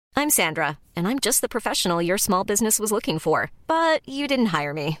I'm Sandra, and I'm just the professional your small business was looking for. But you didn't hire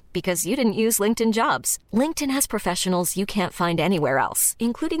me because you didn't use LinkedIn Jobs. LinkedIn has professionals you can't find anywhere else,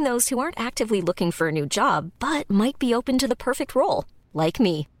 including those who aren't actively looking for a new job, but might be open to the perfect role, like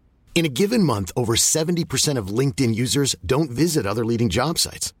me. In a given month, over 70% of LinkedIn users don't visit other leading job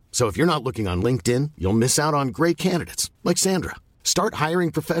sites. So if you're not looking on LinkedIn, you'll miss out on great candidates like Sandra. Start hiring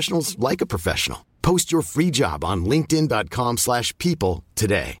professionals like a professional. Post your free job on linkedin.com/people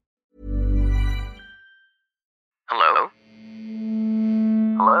today. Hello?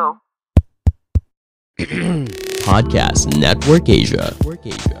 Hello? Podcast Network Asia. One,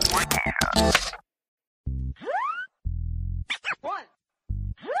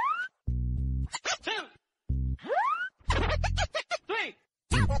 two, three.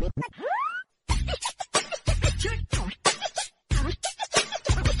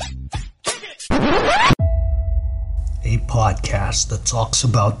 A podcast that talks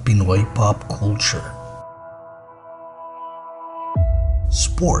about Pinoy pop culture,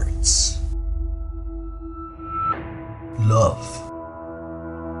 sports, love,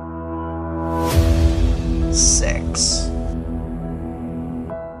 sex,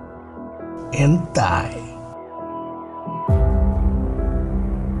 and Thai.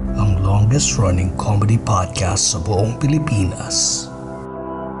 Ang longest running comedy podcast sa buong Pilipinas.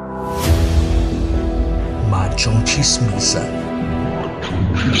 Machong Chismisan.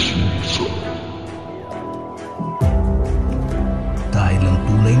 Dahil ang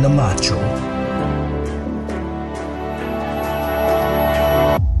tunay na macho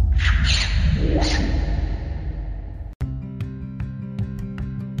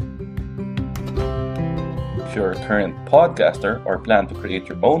If you're a current podcaster or plan to create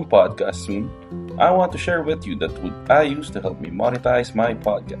your own podcast soon, I want to share with you the tool I use to help me monetize my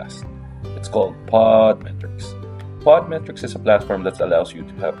podcast. It's called Podmetrics. Podmetrics is a platform that allows you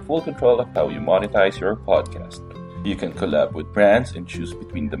to have full control of how you monetize your podcast. You can collab with brands and choose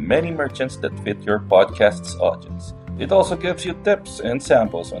between the many merchants that fit your podcast's audience. It also gives you tips and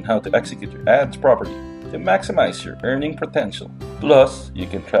samples on how to execute your ads properly to maximize your earning potential. Plus, you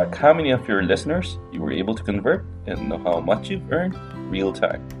can track how many of your listeners you were able to convert and know how much you've earned real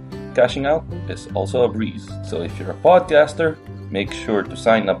time. Cashing out is also a breeze. So if you're a podcaster, make sure to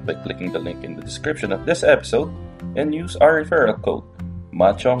sign up by clicking the link in the description of this episode and use our referral code,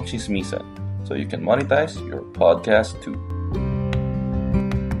 Machong Chismisan, so you can monetize your podcast too.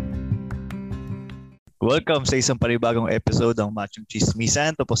 Welcome sa isang panibagong episode ng Machong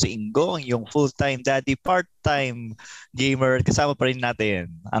Chismisan. Ito po si Ingo, ang iyong full-time daddy, part-time gamer. Kasama pa rin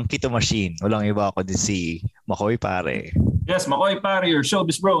natin ang Kito Machine. Walang iba ako din si Makoy Pare. Yes, Makoy Pare, your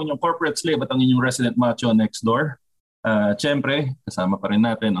showbiz bro, inyong corporate slave at ang inyong resident macho next door. Siyempre, kasama pa rin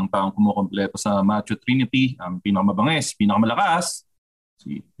natin ang taong kumukompleto sa Macho Trinity, ang pinakamabangis, pinakamalakas,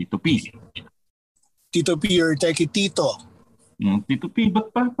 si Tito P. Tito P or Techie Tito. Tito P, ba't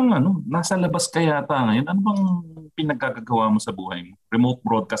pa nasa labas ka yata ngayon? Ano bang pinagkagagawa mo sa buhay mo? Remote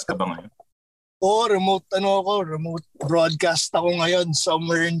broadcast ka ba ngayon? Remote broadcast ako ngayon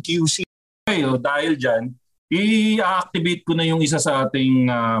somewhere in QC. Okay, dahil dyan, i-activate ko na yung isa sa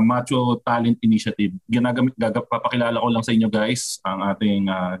ating Macho Talent Initiative. Papakilala ko lang sa inyo guys, ang ating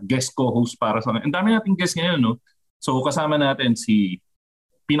guest co-host para sa... Ang dami nating guest ngayon, no? So kasama natin si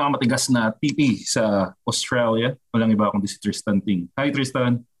pinakamatigas na TP sa Australia. Walang iba kundi si Tristan Ting. Hi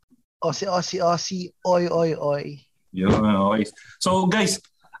Tristan! Aussie, oy. Yun, okay. So guys,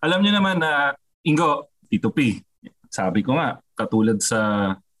 alam niyo naman na Ingo, Tito P, sabi ko nga, katulad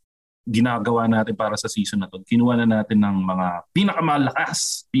sa ginagawa natin para sa season na to, kinuha na natin ng mga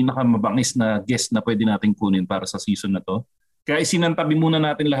pinakamalakas, pinakamabangis na guest na pwede nating kunin para sa season na to. Kaya isinantabi muna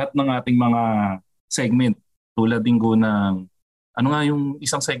natin lahat ng ating mga segment. Tulad din ko ng, ano nga yung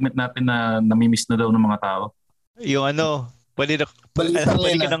isang segment natin na namimiss na daw ng mga tao? Yung pwede ka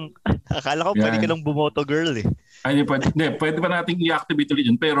nang, akala ko pwede ka nang bumoto girl eh. Ay, pwede pa nating i-activate ulit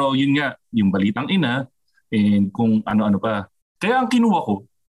yun. Pero yun nga, yung balitang ina, and kung ano-ano pa. Kaya ang kinuha ko,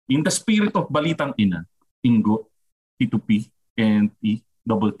 in the spirit of Balitang Ina, Ingo, T2P, and T,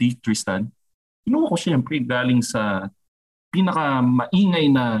 Tristan, kinuha ko siyempre galing sa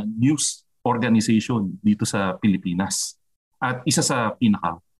pinaka-maingay na news organization dito sa Pilipinas. At isa sa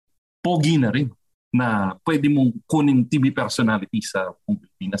pinaka-pogi na rin na pwede mong kunin TV personality sa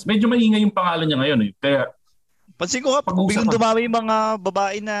Pilipinas. Medyo maingay yung pangalan niya ngayon eh. Kaya, pansin ko nga, biglang dumami yung mga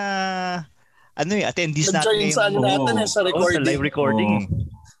babae na attendees natin. Sa recording. Sa live recording.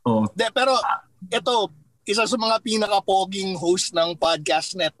 Pero ito, isa sa mga pinaka-poging host ng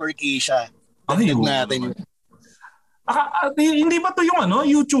Podcast Network Asia. Natin. Hindi ba to yung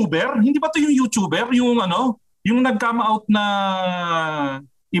YouTuber? Hindi ba to yung YouTuber? Yung yung nag-come out na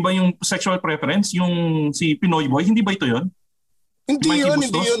iba yung sexual preference, yung si Pinoy Boy, hindi ba ito yun? Hindi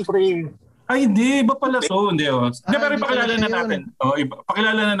yun, pre. Ay, hindi. Iba pala to. Hindi, pero pakilala na yun. natin.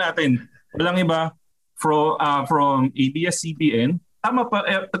 Pakilala na natin. Walang iba from ABS-CBN. Tama pa,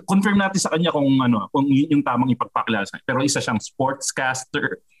 confirm natin sa kanya kung yung tamang ipagpakilala sa kanya. Pero isa siyang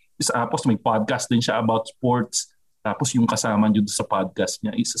sportscaster. Tapos may podcast din siya about sports. Tapos yung kasama niyo sa podcast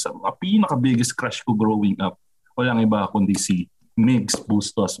niya, isa sa mga pinaka-biggest crush ko growing up. Walang iba kundi si Migs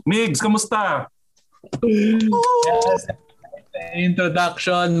Bustos. Migs, kamusta? Yes.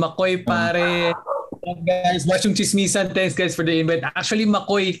 Introduction, Makoy pare. Guys, Basyong Chismisan, thanks guys for the invite. Actually,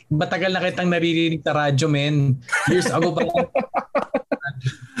 Makoy, matagal na kitang naririnig sa radyo, men. Years ago pa lang.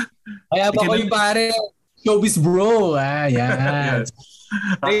 Kaya Makoy pare, showbiz bro. Yan.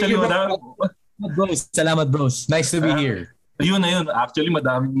 Actually, bros. Salamat bros. Nice to be here. Yun. Actually,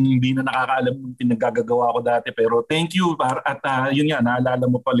 madaming hindi na nakakaalam ng pinaggagawa ko dati. Pero thank you. Yun nga, naalala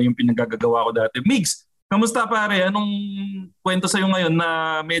mo pala yung pinaggagawa ko dati. Migs, kamusta pare? Anong kwento sa'yo ngayon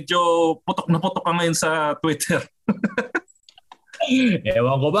na medyo putok na putok ka ngayon sa Twitter?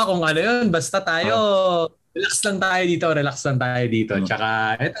 Ewan ko ba kung ano yun. Basta tayo, relax lang tayo dito.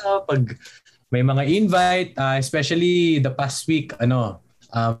 Tsaka ito, pag may mga invite, especially the past week,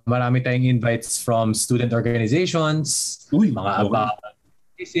 marami tayong invites from student organizations, mga about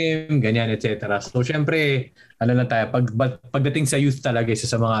autism, ganyan, etc. So, syempre, lang tayo, pagdating sa youth talaga, isa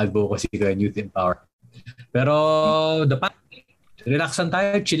sa mga advocacy ko and youth empower. Pero, relax lang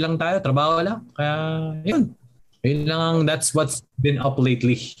tayo, chill lang tayo, trabaho lang. Kaya, yun lang, that's what's been up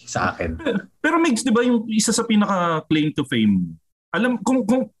lately sa akin. Pero Migs, di ba yung isa sa pinaka-claim to fame? Kung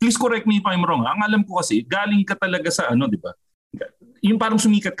please correct me if I'm wrong. Ang alam ko kasi, galing ka talaga sa di ba? Yung parang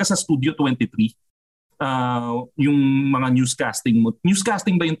sumikat ka sa Studio 23. Yung mga newscasting mo.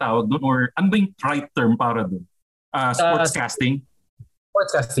 Newscasting ba yung tawag doon? Or ano ba yung right term para doon? Sportscasting?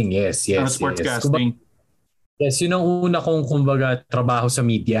 Sportscasting, yes. Sportscasting. Yes, yun ang una kong kumbaga trabaho sa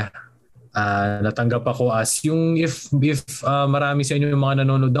media. Natanggap ako as yung if marami sa inyo yung mga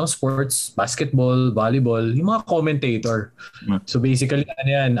nanonood ng sports, basketball, volleyball, yung mga commentator. So basically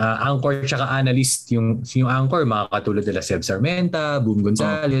anchor tsaka analyst. Yung anchor, mga katulad nila Seb Sarmenta, Boom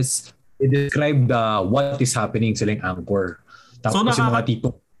Gonzales, they describe what is happening sila yung anchor. Tapos yung mga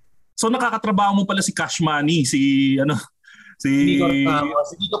tipo. So nakakatrabaho mo pala si Cash Money, hindi ko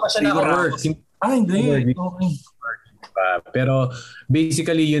pa siya na-work. Hindi. Okay. Pero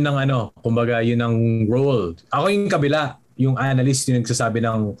basically yun ang kumbaga yun ang role. Ako yung kabila, yung analyst yung nagsasabi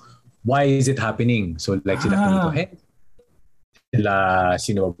ng why is it happening. So like sila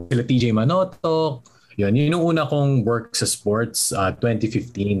sila TJ Manotok, yun yung una kong work sa sports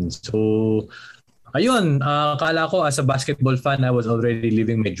 2015. So ayun, akala ko as a basketball fan I was already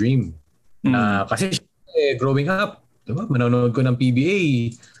living my dream. Kasi growing up, diba, manonood ko ng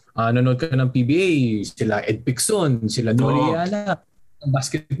PBA. Nanonood ka ng PBA, sila Ed Picson, sila Nori Ayala,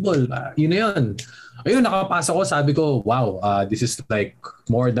 basketball, yun na yun. Ayun, nakapasok ko, sabi ko, wow, this is like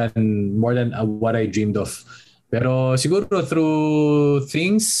more than what I dreamed of. Pero siguro through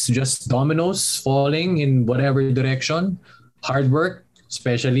things, just dominoes falling in whatever direction, hard work,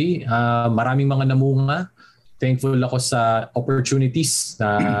 especially, maraming mga namunga. Thankful ako sa opportunities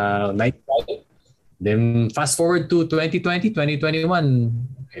na night. Then fast forward to 2020,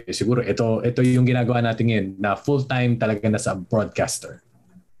 2021, siguro ito yung ginagawa natin ngayon na full-time talaga na sa broadcaster.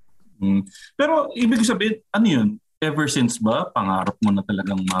 Pero ibig sabihin, ano yun? Ever since ba, pangarap mo na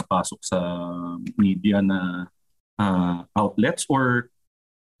talagang mapasok sa media na outlets or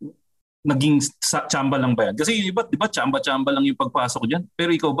naging tsamba lang ba yan? Kasi iba, di ba, tsamba-tsamba lang yung pagpasok dyan.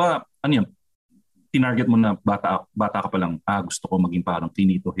 Pero ikaw ba, ano yun? Tinarget mo na bata ka pa lang, gusto ko maging parang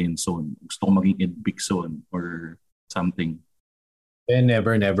Tinito Henson, gusto ko maging Ed Picson or something?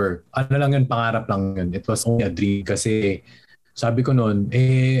 Never. Ano lang yun, pangarap lang yun. It was only a dream kasi sabi ko noon,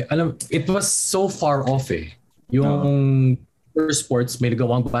 it was so far off Yung first sports, may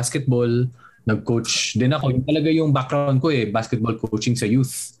nagawang basketball, nag-coach din ako. Yung talaga yung background ko basketball coaching sa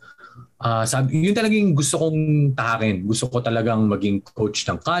youth. Yun talagang gusto kong tahakin. Gusto ko talagang maging coach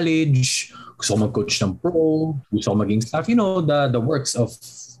ng college, gusto ko mag-coach ng pro, gusto ko maging staff, the works of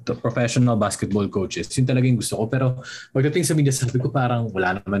the professional basketball coaches. Yun talagang gusto ko. Pero pagdating sa media, sabi ko parang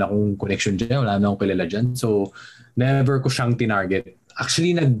wala naman akong connection dyan, wala naman akong kilala dyan. So, never ko siyang tinarget.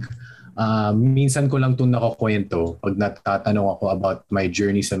 Actually, minsan ko lang itong nakakwento pag natatanong ako about my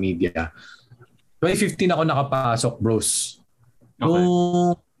journey sa media. 2015 ako nakapasok, bros. Okay.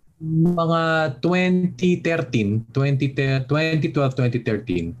 Mga 2012, 2013,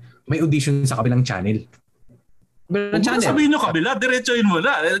 may audition sa kabilang channel. Kung sabihin nyo kabila, diretsoin mo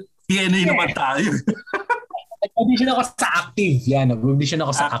na. TNA naman tayo. Nag-audition ako sa active. Yan, nag-audition ako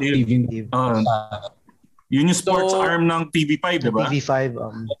sa active. Yun yung sports arm ng TV5, di ba? TV5.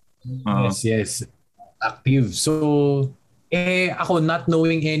 Yes. Active. So, ako not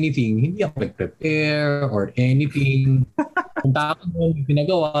knowing anything, hindi ako nag-prepare or anything. Kung ako yung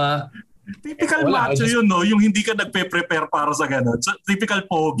pinagawa. Typical macho yun, no? Yung hindi ka nagpe-prepare para sa ganun. So, typical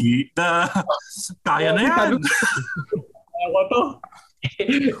pogi na kaya na yan. Ako to.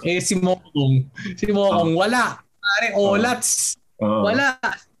 Si Mokong, wala. Pare, olats. Wala.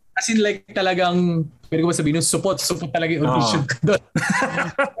 As in like talagang, pwede ko ba sabihin, support talaga yung audition ko doon.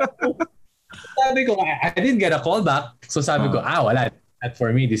 Sabi ko, I didn't get a call back. So sabi ko, wala. Not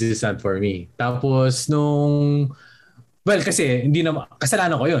for me. This is not for me. Tapos kasi hindi na,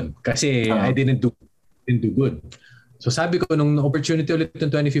 kasalanan ko yun. Kasi I didn't do good. So sabi ko, nung opportunity ulit ng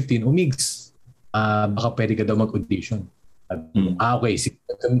 2015, Migs, baka pwede ka daw mag-audition. Okay.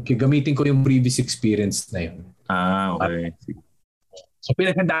 Gamitin ko yung previous experience na yun. Okay. So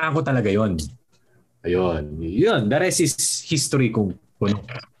pinaghandaan ko talaga yun. Ayun. Yun. The rest is history kung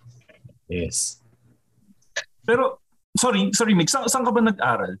yes. Pero, sorry Mick, saan ka ba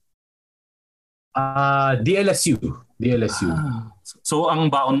nag-aral? DLSU. So, ang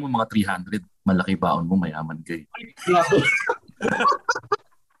baon mo mga 300. Malaki baon mo, mayaman kayo.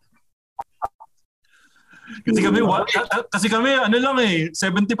 Kasi kami,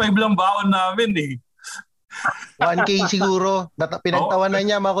 75 lang baon namin eh. 1K siguro. Pinagtawanan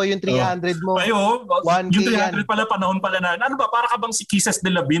niya, Mako, yung 300 mo. Ayo, 1K yung 300 pala, panahon pala na. Ano ba, para ka bang si Kisses de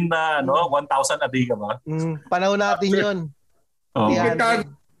la Bin na 1,000 a day ka ba? Panahon natin yun. Ilang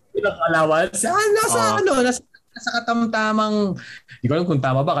allowance. Nasa katamtamang, hindi ko alam kung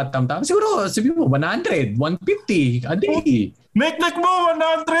tama ba katamtamang. Siguro, sabi mo, 100, 150 a day. Nek mo,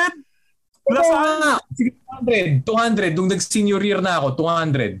 100? Wala sana. 200. Nung nag-senior year na ako,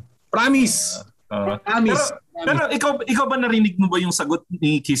 200. Promise. Pero ikaw ba narinig mo ba yung sagot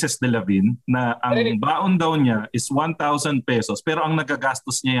ni Kisses de la Bin na ang baon daw niya is 1,000 pesos pero ang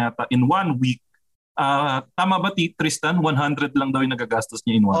nagagastos niya yata in 1 week, tama ba Tristan? 100 lang daw yung nagagastos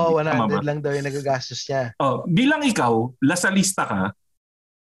niya in 1 week. 100 lang daw yung nagagastos niya. Bilang ikaw, lasalista ka,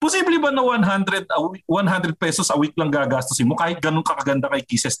 posible ba na 100 pesos a week lang gagastosin mo kahit ganun kakaganda kay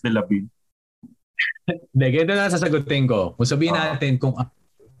Kisses de la Bin? Hindi, ganito na sasagutin ko. Kung sabihin natin kung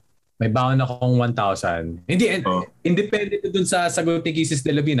may baon akong 1,000. Hindi, independent dun sa sagot ni Kisses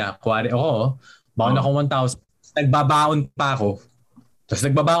de la Bin. Kuwari ako, baon akong 1,000. Nagbabaon pa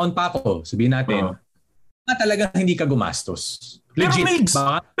ako. Sabihin natin, talagang hindi ka gumastos. Legit.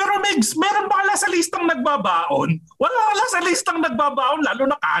 Pero Migs, meron ba sa listang nagbabaon? Wala sa listang nagbabaon, lalo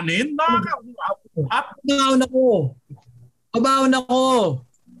na kanin. Babaon ako.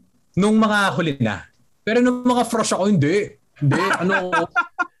 Nung mga huli na. Pero nung mga fresh ako, hindi.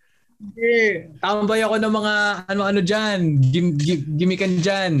 Tambay ako ng mga ano dyan, gimikan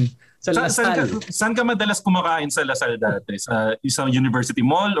dyan. Sa Lasal. Saan ka madalas kumakain sa Lasal dati? Sa isang university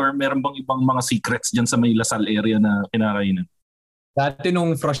mall or meron bang ibang mga secrets dyan sa may Lasal area na kinakainan? Dati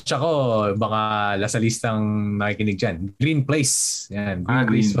nung fresh ako, baka Lasalistang nakikinig dyan. Green Place. Yan.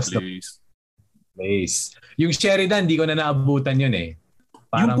 Green Place. Yung Sheridan, di ko na naabutan yun eh.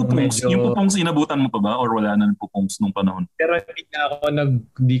 Parang yung Pupongs inabutan mo pa ba or wala na ng Pupongs nung panahon? Pero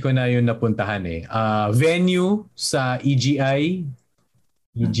hindi ko na yun napuntahan eh. Venue sa EGI,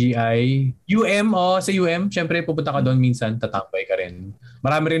 sa UM, syempre pupunta ka doon minsan, tatambay ka rin.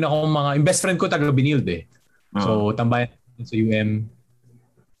 Marami rin akong yung best friend ko taga Binild eh. So tambayan sa UM.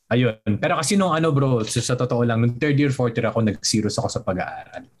 Ayun. Pero kasi nung bro, sa totoo lang, nung third year, fourth year ako, nag-serious ako sa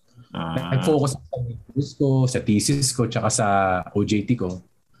pag-aaral. Nag-focus ako sa thesis ko, tsaka sa OJT ko.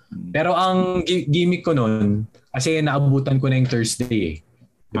 Pero ang gimmick ko noon, kasi naabutan ko na yung Thursday eh.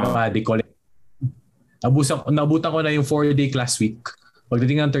 Di ba? Naabutan ko na yung 4-day class week.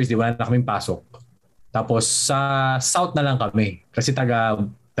 Pagdating ng Thursday, wala na kaming pasok. Tapos sa South na lang kami. Kasi taga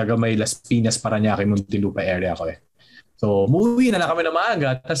may Las Piñas, Parañaque, Muntinlupa area ko eh. So, umuwi na lang kami na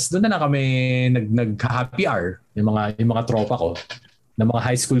maaga. Tapos doon na lang kami nag-happy hour. Yung mga tropa ko. Na mga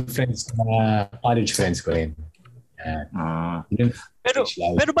high school friends, mga college friends ko rin. Pero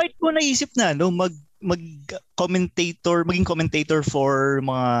bakit mo naisip na maging commentator for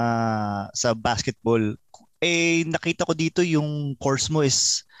mga sa basketball? Nakita ko dito yung course mo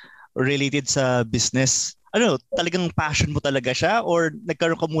is related sa business. Talagang passion mo talaga siya or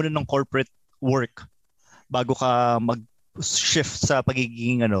nagkaroon ka muna ng corporate work bago ka shift sa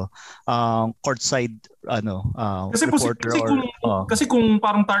pagiging courtside reporter kasi kung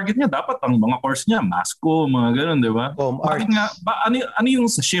parang target niya dapat ang mga course niya Masco mga ganoon, di ba? Bakit nga ano yung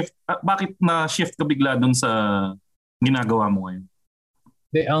sa shift bakit na shift ka bigla doon sa ginagawa mo ngayon?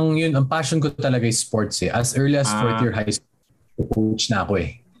 Ang passion ko talaga is sports eh. As early as fourth year high school, coach na ako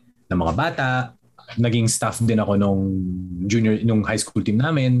eh. Ng mga bata, naging staff din ako nung high school team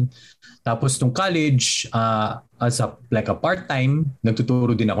namin. Tapos nung college, as a part-time,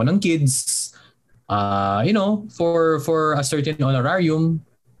 nagtuturo din ako ng kids. For a certain honorarium.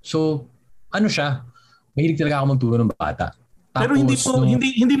 So, siya? Mahilig talaga ako magturo ng bata. Tapos, pero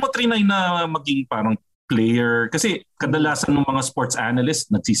hindi mo trinay na maging parang player kasi kadalasan ng mga sports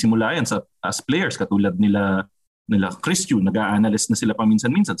analyst nagsisimula yan as players katulad nila Chris Yu, nag-a-analyst na sila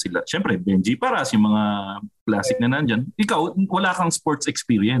paminsan-minsan sila. Syempre Benji Paras, yung mga classic na nandyan. Ikaw, wala kang sports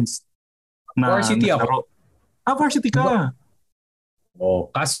experience. Varsity ako. Varsity ka.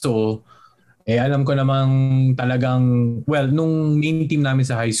 Kaso alam ko namang talagang nung main team namin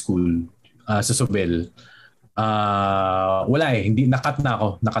sa high school sa Sobel, wala hindi nakat na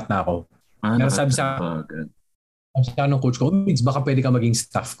ako. Pero sabi sa nung coach ko, Migs, baka pwede ka maging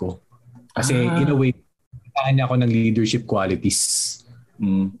staff ko. Kasi in a way, kanya ako ng leadership qualities.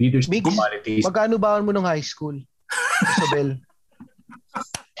 Leadership Migs, qualities. Magkano baon mo nung high school? Sa Sobel?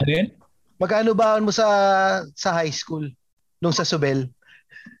 Ano yun? Magkano baon mo sa high school nung sa Sobel?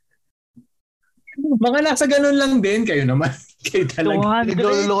 Mga nasa ganun lang din. Kayo naman. Kayo talaga.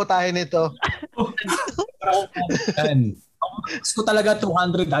 Nagluloko tayo nito. Gusto talaga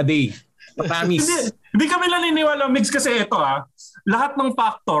 200 a day. Promise. Hindi kami naniniwala, Migs, kasi ito lahat ng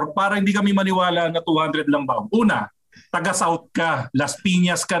factor para hindi kami maniwala na 200 lang ba. Una, taga-South ka, Las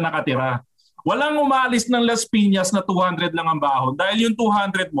Piñas ka nakatira. Walang umaalis ng Las Piñas na 200 lang ang bahon dahil yung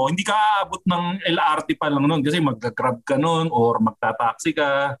 200 mo, hindi ka aabot ng LRT pa lang nun kasi mag-grab ka nun or magta-taxi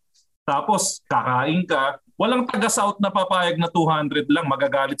ka. Tapos kakain ka. Walang taga-South na papayag na 200 lang,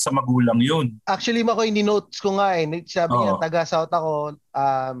 magagalit sa magulang yun. Actually, Makoy, ni-notes ko nga sabi niya, taga-South ako,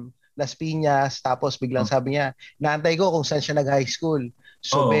 Las Piñas, tapos biglang sabi niya, naantay ko kung saan siya nag-high school.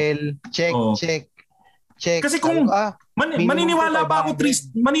 Sobel, check. Kasi kung maniniwala pa ako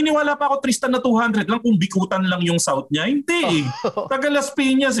Tristan na 200 lang kung bikutan lang yung South niya. Hindi. Taga Las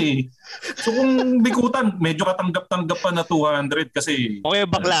Piñas eh. So kung bikutan, medyo katanggap-tanggap pa na 200 kasi okay,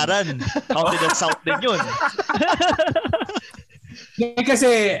 Baclaran. Counted as South din yun.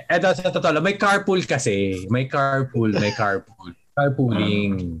 Kasi eto sa totoo lang, may carpool.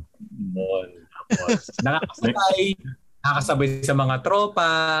 Carpooling. Nakakasabay sa mga tropa.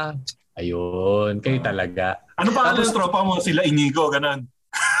 Ayun, kayo talaga. Ano pa ang tropa mo? Sila Inigo, ganun?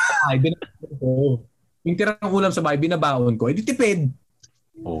 Binabaon ko. Yung tirang ulam sa bahay, binabaon ko. Di tipid.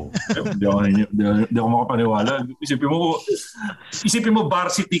 Hindi ako makapaniwala. Isipin mo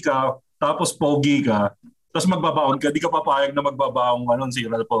varsity ka, tapos pogi ka, tapos magbabaon ka, di ka papayag na magbabaon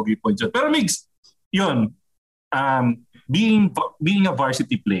zero pogi points. Pero Migs, yun, being a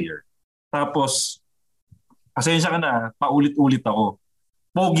varsity player, tapos pasensya ka na, paulit-ulit ako,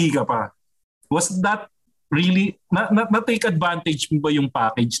 pogi ka pa. Was that really, na-take advantage mo ba yung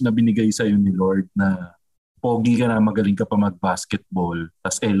package na binigay sa'yo ni Lord na pogi ka na, magaling ka pa mag-basketball,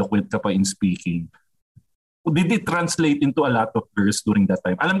 tas eloquent ka pa in speaking? Did it translate into a lot of girls during that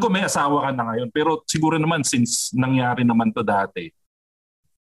time? Alam ko may asawa ka na ngayon, pero siguro naman since nangyari naman to dati,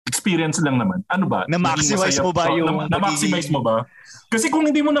 experience lang naman. Ano ba? Na-maximize mo ba yung... Na-maximize mo ba? Kasi kung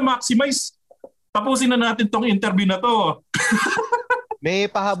hindi mo na-maximize, tapusin na natin tong interview na to. May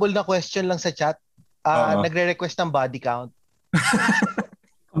pahabol na question lang sa chat. Nagre-request ng body count.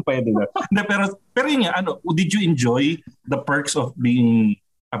 Pwede na. Pero yun nga, did you enjoy the perks of being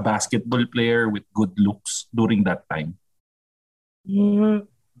a basketball player with good looks during that time?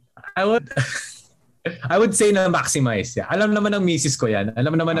 I would say na maximize. Yeah. Alam naman ng misis ko yan.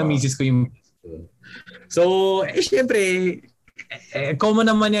 Alam naman ng misis ko yung... So, syempre, common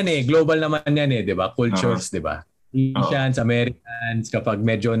naman yan eh. Global naman yan eh, di ba? Cultures, di ba? Asians, Americans, kapag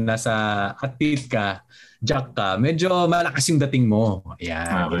medyo nasa athlete ka, jack ka, medyo malakas yung dating mo.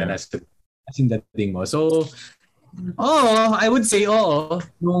 Ayan, malakas yung dating mo. So, I would say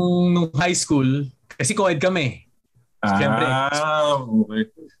nung high school, kasi co-ed kami. Siyempre. Okay.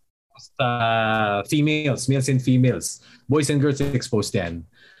 Females, males and females. Boys and girls exposed yan.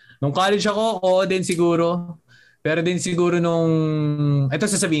 Nung college ako, din siguro. Pero din siguro ito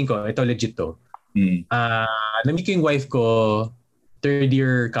sasabihin ko, ito legit to. Namit ko yung wife ko, third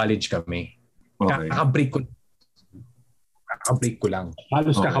year college kami. Okay. Kakabreak ko lang.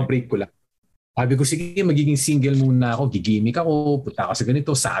 Halos kakabreak ko lang. Sabi ko, sige, magiging single muna ako. Gigimik ako, punta ako sa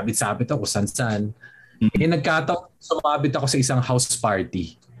ganito, sabit-sabit ako, san-san. Nagkataon, sumabit ako sa isang house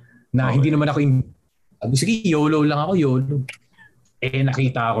party na hindi naman ako sabi, sige, YOLO lang ako, YOLO.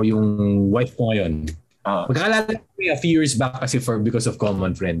 Nakita ako yung wife ko ngayon. Magkakalala ko a few years back kasi because of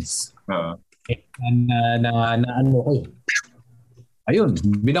common friends. Ayun,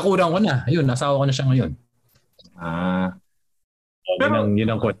 binakuran ko na. Ayun, nasawa ko na siya ngayon. Pero, yun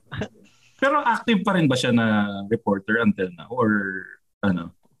ang quote. Pero active pa rin ba siya na reporter until now? Or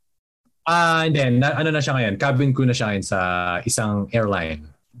ano? Hindi. Ano na siya ngayon? Cabin crew na siya ngayon sa isang airline.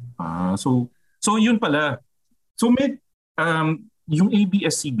 So yun pala. So may, yung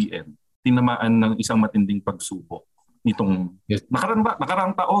ABS-CBN, tinamaan ng isang matinding pagsubok nitong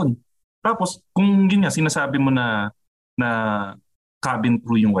nakaraang taon. Tapos, kung yun nga, sinasabi mo na cabin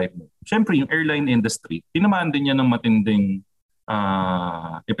crew yung wife mo. Siyempre, yung airline industry, tinamaan din niya ng matinding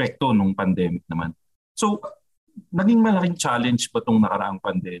epekto nung pandemic naman. So, naging malaking challenge ba itong nakaraang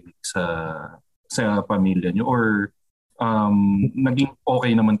pandemic sa pamilya niyo? Or naging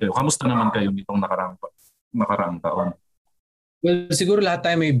okay naman kayo? Kamusta naman kayo nitong nakaraang taon? Well, siguro lahat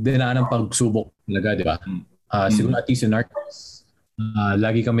tayo may dinaan ng pagsubok talaga, di ba? Siguro at least in our case,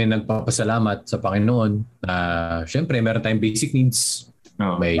 lagi kami nagpapasalamat sa Panginoon na syempre meron tayong basic needs.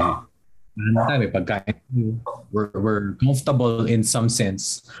 May pagkain. We're comfortable in some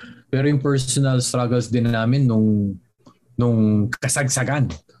sense. Pero yung personal struggles din namin nung kasagsagan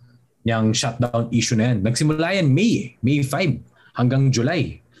yung shutdown issue na yan. Nagsimula yan May 5 hanggang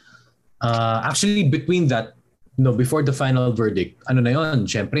July. Actually, between that, before the final verdict, ano na yun?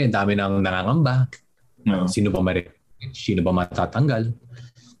 Syempre, ang dami nang nangangamba. Sino ba sino ba matatanggal?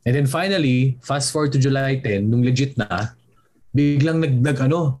 And then finally, fast forward to July 10, nung legit na, biglang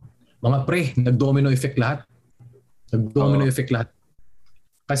nag-domino effect lahat. Nag-domino effect lahat.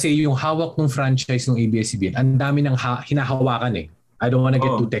 Kasi yung hawak ng franchise ng ABS-CBN, ang dami nang hinahawakan eh. I don't wanna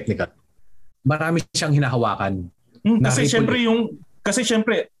get too technical. Marami siyang hinahawakan. Kasi syempre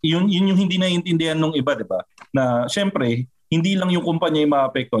yun yung hindi naiintindihan ng iba, 'di ba? Na syempre hindi lang yung kumpanya yung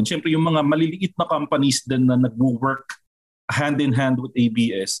maapektuhan. Syempre yung mga maliliit na companies din na nagwo-work hand in hand with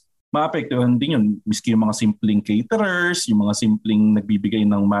ABS, maapektuhan din yun. Miski yung mga simpleng caterers, yung mga simpleng nagbibigay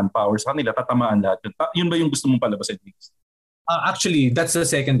ng manpower sa kanila, tatamaan lahat yun. Yun ba yung gusto mong palabasin? Actually, that's the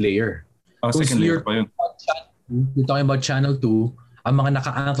second layer. Second layer pa yun. You're talking about Channel 2, ang mga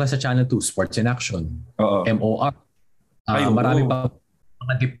naka-angkla sa Channel 2, Sports in Action, MOR. Marami pa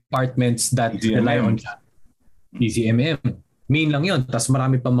mga departments that rely on PCMM. Main lang yun. Tapos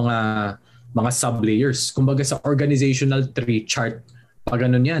marami pa mga sub-layers. Kumbaga sa organizational tree chart, pag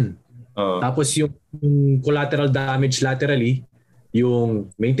ganun yan. Tapos yung collateral damage laterally, yung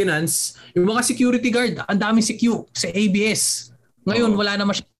maintenance, yung mga security guard, ang daming secu sa ABS. Ngayon, wala na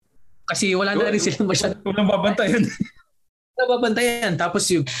masyadong. Kasi wala na rin silang masyadong. Walang babantayan. Nababantayan. Tapos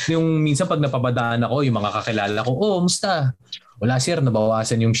yung minsan pag napabadaan ako, yung mga kakilala ko, musta? Wala sir,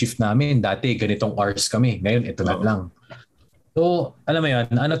 nabawasan yung shift namin. Dati ganitong hours kami. Ngayon, ito na lang. So, alam mo yun,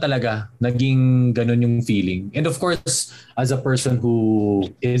 talaga, naging ganun yung feeling. And of course, as a person who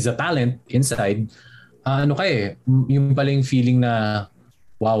is a talent inside, yung pala yung feeling na,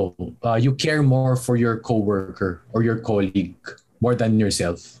 wow, you care more for your coworker or your colleague more than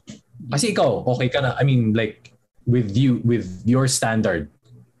yourself. Kasi ikaw, okay ka na. I mean, like, with your standard,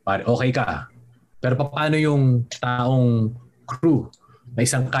 okay ka. Pero paano yung taong crew na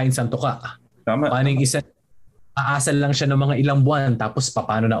isang kain santo ka? Tama. Paano yung isa aasal lang siya ng mga ilang buwan tapos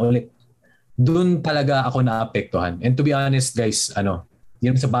paano na ulit? Doon talaga ako naapektuhan. And to be honest guys,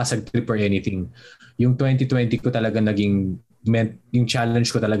 yun sa basag trip or anything, yung 2020 ko talaga naging yung challenge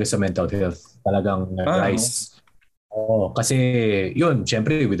ko talaga sa mental health talagang rise. Kasi yun,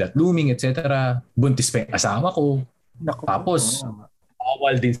 syempre with that looming, etc. Buntis pa yung asawa ko. Tapos,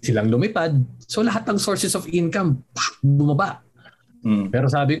 bawal din silang lumipad. So lahat ng sources of income, bumaba.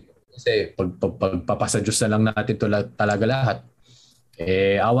 Pero sabi ko, kasi pagpapasa Diyos na lang natin talaga lahat.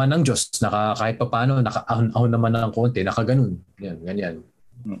 Awa ng Diyos, kahit pa paano, naka-ahon naman ng konti, nakaganon. Yan, ganyan.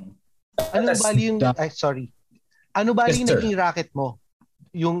 Ano bali yung, ano bali yung naging racket mo?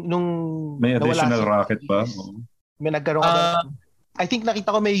 Yung nung may additional racket pa? May nagkaroon ka I think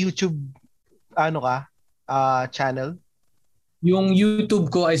nakita ko may YouTube channel. Yung YouTube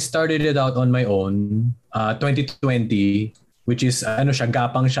ko, I started it out on my own 2020, which is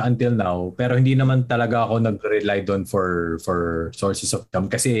gapang siya until now, pero hindi naman talaga ako nag-rely doon for sources of income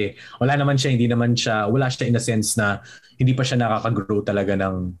kasi wala siya in a sense na hindi pa siya nakaka-grow talaga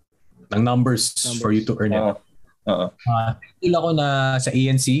ng numbers for you to earn it. Thankful ako na sa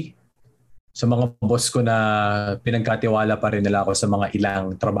ANC, sa mga boss ko na pinagkatiwala pa rin nila ako sa mga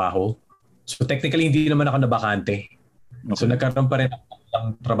ilang trabaho. So technically hindi naman ako nabakante. Okay. So nagkaroon pa rin ako ng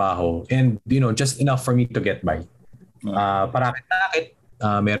trabaho and just enough for me to get by. Parakit-rakit,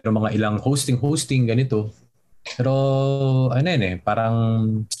 meron mga ilang hosting ganito. Pero parang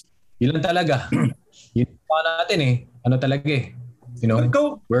yun lang talaga. Yun pa natin talaga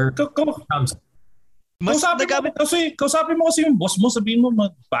where comes. Kausapin mo kasi yung boss mo, sabihin mo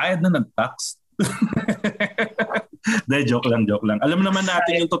magbayad na ng tax. Dahil joke lang. Alam naman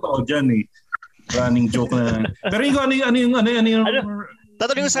natin yung totoo dyan eh. Running joke na. Pero ano yung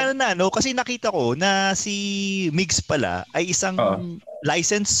tatanungin ko sana na, kasi nakita ko na si Migs pala ay isang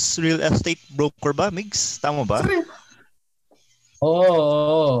licensed real estate broker ba, Migs? Tama ba?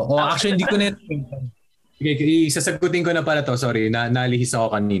 Oo. Actually, hindi ko net. Okay, isasagutin ko na pala to. Sorry, nalihis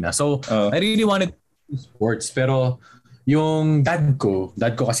ako kanina. So, I really wanted sports, pero yung dad ko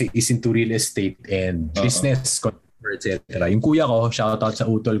kasi is into real estate and business, etc. Yung kuya ko, shoutout sa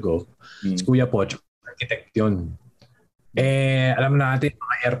utol ko, si Kuya Poch, architect yun. Alam natin,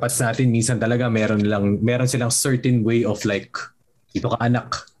 mga airpads natin, minsan talaga meron silang certain way of like, ito ka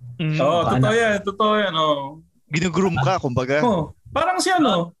anak. Totoo yan. Ginugroom ka, kumbaga. Parang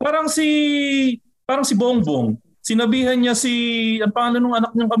si Bongbong. Sinabihan niya ang pangalan ng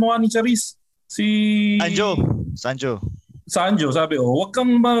anak niyang kamukha ni Charis. Sanjo, sabi, wag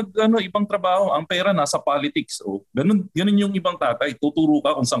kang ibang trabaho. Ang pera nasa politics. Ganun yung ibang tatay. Tuturo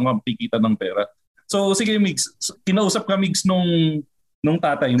ka kung saan ka pikita ng pera. So, sige, Migs. Kinausap ka, Migs, nung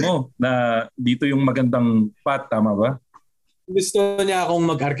tatay mo na dito yung magandang path, tama ba? Gusto niya akong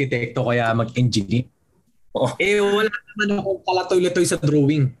mag-arkitekto kaya mag-engineer. Wala naman akong kalatoy-latoy sa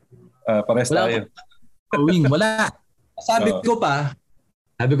drawing. Pares tayo. Drawing, wala. Sabi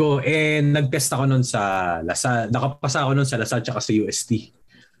ko, nag-test ako nun sa Lasal. Nakapasa ako nun sa Lasal tsaka sa UST.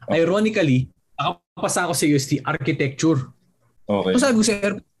 Ironically, nakapasa ako sa UST Architecture. Okay. So sabi ko sa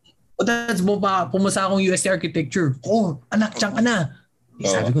Dads, pumasa akong UST Architecture. Anak, tiyang ka na.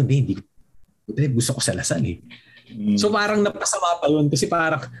 Sabi ko, hindi. Gusto ko sa Lasal eh. So parang napasama pa yun kasi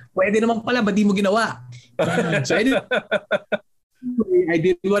parang, pwede naman pala, ba't di mo ginawa? So I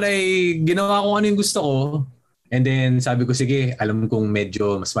did what ginawa ko ano yung gusto ko. And then sabi ko, sige, alam kong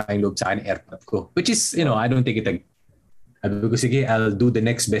medyo mas maing loob sa akin airport ko. Which is, I don't take it again. Sabi ko, sige, I'll do the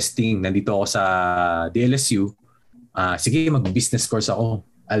next best thing. Nandito ako sa DLSU. Sige, mag-business course ako.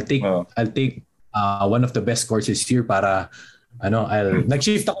 I'll take one of the best courses here para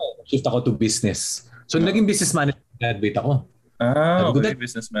nag-shift ako to business. So naging business management graduate ako. Okay,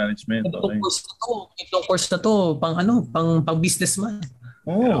 business management. Okay. Itong course na to pang businessman.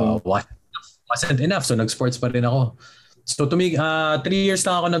 Wasn't enough, so nag-sports pa rin ako. So 3 years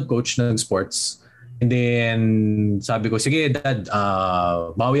lang ako nag-coach ng sports. And then sabi ko, sige Dad,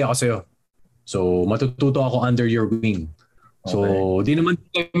 bawi ako sa'yo. So matututo ako under your wing. So, di naman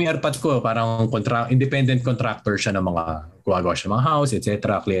may airpads ko. Parang independent contractor siya ng mga gumagawa siya ng mga house,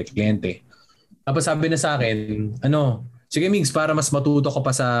 etc. Kliyente. Tapos sabi na sa akin, sige Migs, para mas matuto ka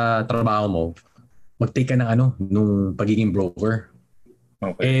pa sa trabaho mo, mag-take ka ng nung pagiging broker.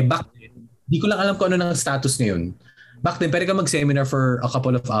 Okay. Back then, di ko lang alam kung ano ng status ngayon. Back then, pwede ka mag-seminar for a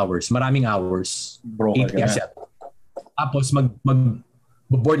couple of hours. Maraming hours. Broker 8 years. Tapos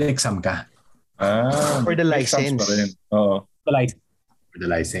mag-board exam ka. For the license. For the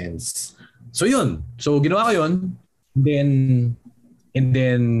license. So yun. So ginawa ko yun. And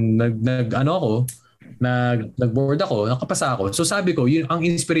then nag-board ako, nakapasa ako. So sabi ko, ang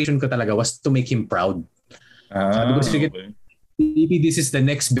inspiration ko talaga was to make him proud. Sabi ko, sige, maybe this is the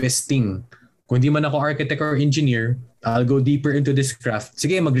next best thing. Kung di man ako architect or engineer, I'll go deeper into this craft.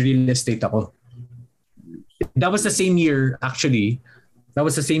 Sige, mag-real estate ako. That was the same year, actually. That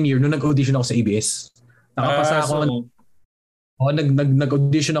was the same year nung nag-audition ako sa ABS. Nakapasa ako.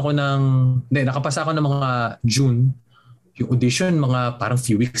 Nag-audition ako nakapasa ako ng mga June. Yung audition, mga parang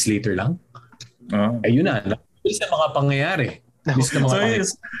few weeks later lang. Ayun na. Bilis na mga pangyayari.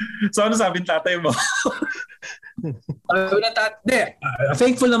 So ano sabi ng tatay mo?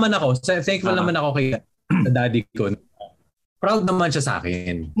 Thankful naman ako. Thankful naman ako kay daddy ko. Proud naman siya sa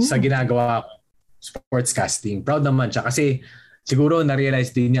akin sa ginagawa ko. Sportscasting. Proud naman siya kasi siguro na-realize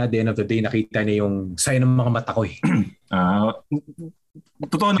din niya at the end of the day, nakita niya yung sign ng mga mata ko eh.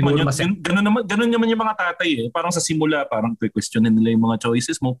 Totoo naman yun. Ganun naman yung mga tatay eh. Parang sa simula, parang questionin nila yung mga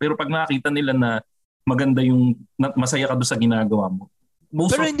choices mo. Pero pag nakita nila na maganda yung masaya ka doon sa ginagawa mo,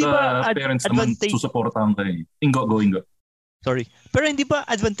 most of the parents naman susuportahan ka eh. Ingo. Sorry. Pero hindi ba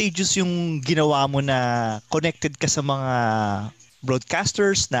advantageous yung ginawa mo na connected ka sa mga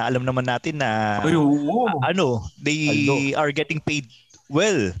broadcasters na alam naman natin na they are getting paid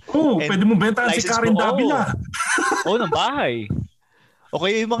well. Pwede mo bentahan si Karen Davila. Ng bahay. O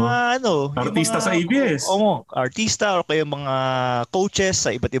kaya yung mga artista sa ABS. Artista o kaya mga coaches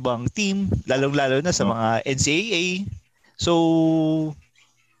sa iba't ibang team, lalong-lalo na sa mga NCAA. So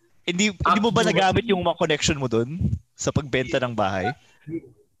hindi mo ba nagamit yung mga connection mo doon sa pagbenta ng bahay?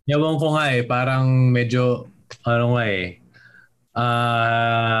 Yawan ko nga parang medyo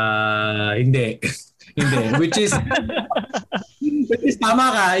hindi. Hindi. Which is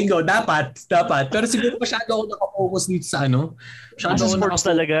tama ka, Ingo. Dapat. Pero siguro masyado ako nakafocus dito sa ano. Masyado ako sports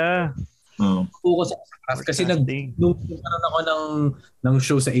talaga. Focus ako. Kasi nung nagkaroon ako ng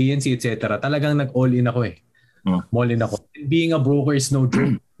show sa ANC, etc. Talagang nag-all in ako eh. All in ako. Being a broker is no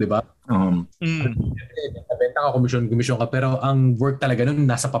joke. Diba? Nabenta ka, commission ka. Pero ang work talaga nun,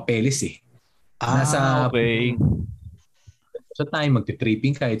 nasa papeles eh. Okay. Sa time,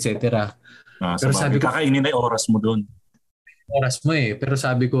 magti-tripping ka, etc. Pero sabi ko, kakainin na yung oras mo doon. Oras mo eh. Pero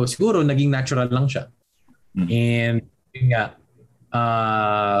sabi ko, siguro naging natural lang siya. And yun nga,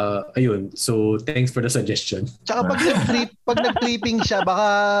 ayun. So, thanks for the suggestion. Tsaka pag nag-tripping siya, baka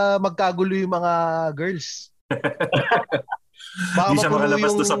magkagulo yung mga girls. Baka mapuno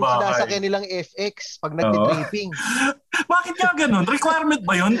yung sinasakyan nilang FX pag nagtitripping. Bakit nga ganun? Requirement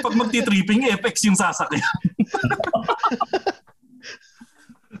ba yun? Pag magtitripping, FX yung sasakyan.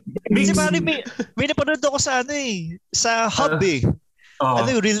 Kasi may napanood ako sa sa hub eh.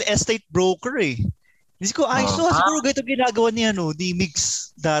 Yung real estate broker eh. Hindi ko, siguro ganito ginagawa ni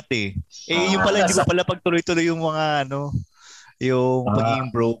Mix dati. Yung pala, hindi ko pala pagtuloy-tuloy yung mga yung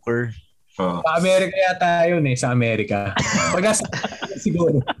pagiging broker. Sa Amerika yata yun eh, sa Amerika.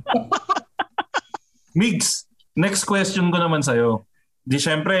 Siguro. Migs, next question ko naman sa'yo. Di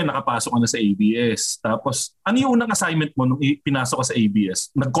syempre, nakapasok ka na sa ABS. Tapos, ano yung unang assignment mo nung pinasok ka sa ABS?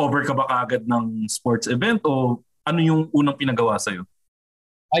 Nag-cover ka ba kaagad ng sports event o ano yung unang pinagawa sa'yo?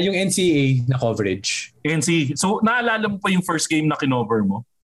 Yung NCAA na coverage. NCAA. So, naalala mo pa yung first game na kinover mo?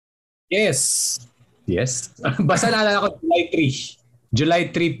 Yes. Basta naalala ko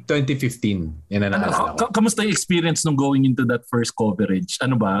July 3, 2015. Yan na naalala ko. Kamusta yung experience nung going into that first coverage?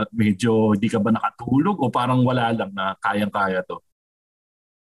 Ano ba? Medyo di ka ba nakatulog o parang wala lang na kayang-kaya to?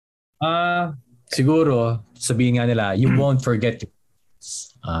 Siguro, sabihin nga nila, you won't forget it.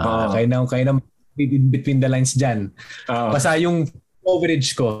 Kaya na between the lines dyan. Basta yung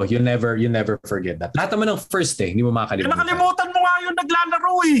coverage ko, you'll never forget that. Lahat naman ng first hindi mo makakalimutan. Nakalimutan mo nga yung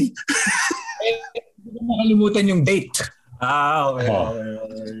naglalaro eh. Hindi mo makalimutan yung date. Okay.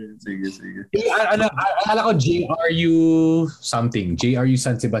 Sige. Akala ko JRU something. JRU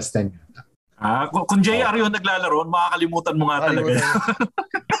San Sebastian. Kung JR yung naglalaro, makakalimutan mo nga talaga.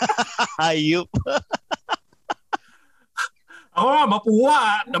 Ayup. Ako nga,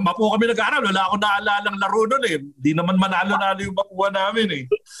 Mapua kami nag-aaral. Wala akong naalalang laro nun eh. Di naman manalo-nalo yung Mapua namin eh.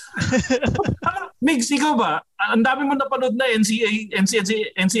 Migs, ikaw ba? Ang dami mo napanood na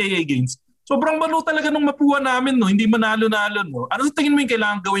NCAA games. Sobrang malo talaga ng Mapua namin, no? Hindi manalo-nalo, no? Ano tingin mo yung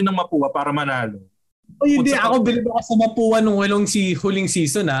kailangan gawin ng Mapua para manalo? Hindi, ako bilib ako sa Mapua nung huling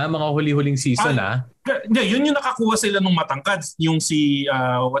season, mga huli-huling season, Yun yung nakakuha sila nung matangkad. Yung si,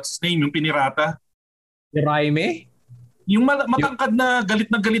 what's his name? Yung pinirata. Si Raime? Yung matangkad na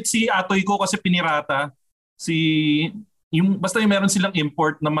galit si Atoy ko kasi pinirata. Basta yung meron silang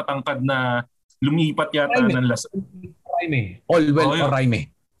import na matangkad na lumipat yata ng Raime. Allwell o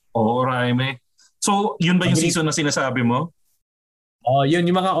Raime. Oo, Raime. So, yun ba yung season na sinasabi mo? Yun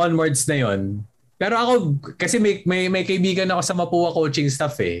yung mga onwards na yun. Pero ako, kasi may kaibigan ako sa Mapua coaching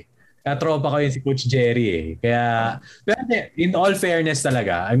staff eh. Kaya tropa ko yun si Coach Jerry eh. Kaya, pero in all fairness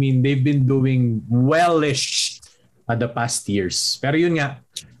talaga, I mean, they've been doing well-ish the past years. Pero yun nga,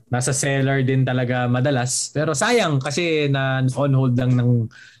 nasa cellar din talaga madalas. Pero sayang kasi na on hold lang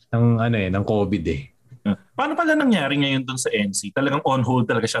ng COVID eh. Paano pala nangyari ngayon dun sa NC? Talagang on hold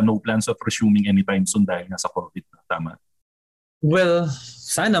talaga siya, no plans of resuming anytime soon dahil nasa COVID na. Tama? Well,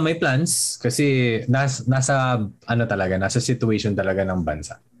 sana may plans kasi nasa situation talaga ng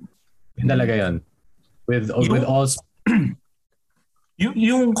bansa. Yun talaga yun. With all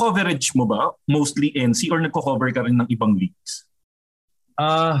yung coverage mo ba mostly NC or nagko-cover ka rin ng ibang leagues?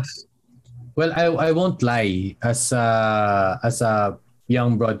 Well, I won't lie as a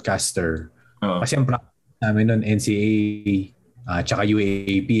young broadcaster. Kasi ang practice namin noon NCAA tsaka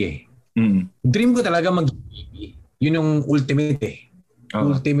UAAP eh. Dream ko talaga mag-UAAP. Yun yung ultimate eh.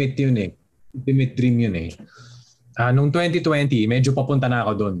 Ultimate yun eh. Ultimate dream yun eh. Nung 2020, medyo papunta na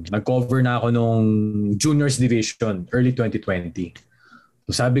ako doon. Nag-cover na ako nung juniors division, early 2020.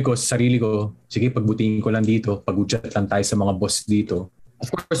 So sabi ko sa sarili ko, sige, pagbutingin ko lang dito, pag-chat lang tayo sa mga boss dito. Of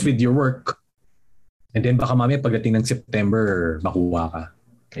course, with your work. And then baka mamaya pagdating ng September, makuha ka.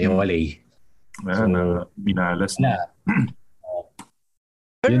 Kaya wala eh. Binalas na.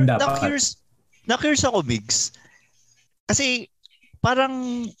 Pero na-curious ako, Biggs. Kasi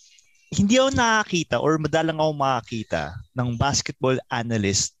parang hindi ako nakakita or madalang ako makakita ng basketball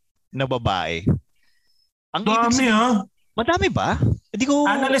analyst na babae. Ang dami madami ba? Hindi ko...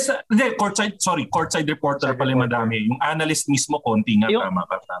 Analyst, courtside reporter pala madami. Yung analyst mismo, konti nga. Tama.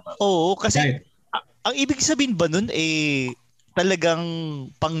 Oo, kasi Ang ibig sabihin ba nun talagang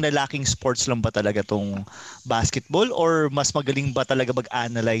panglalaking sports lang ba talaga tong basketball or mas magaling ba talaga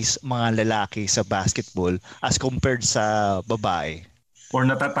mag-analyze mga lalaki sa basketball as compared sa babae? Or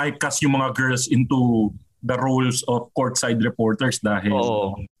natatypecast yung mga girls into the roles of courtside reporters dahil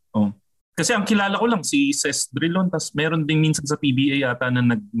kasi ang kilala ko lang si Ces Drilon, tas meron din minsan sa PBA yata na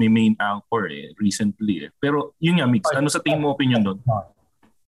nag-main anchor recently. Pero yun nga, Mix, ano sa tingin mo opinion doon?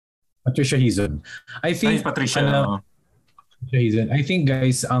 Patricia Hizon. I think Patricia Hizon. I think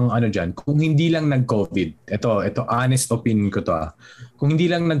guys, ang dyan, kung hindi lang nag-COVID, ito honest opinion ko to. Kung hindi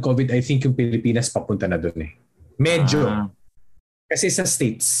lang nag-COVID, I think yung Pilipinas papunta na doon Medyo. Kasi sa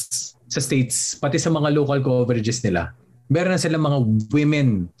states, pati sa mga local coverages nila, meron na silang mga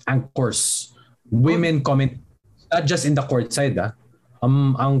women anchors, women comment, not just in the court side.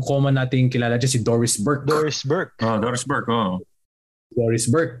 Ang common nating kilala dyan si Doris Burke. Doris Burke. Doris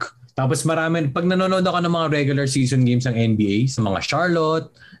Burke. Tapos marami, pag nanonood ako ng mga regular season games ng NBA, sa mga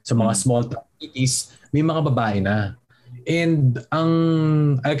Charlotte, sa mga small cities, may mga babae na. And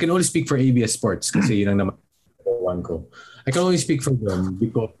I can only speak for ABS Sports kasi yun ang naman ko. I can only speak for them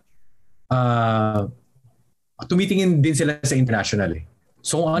because tumitingin din sila sa international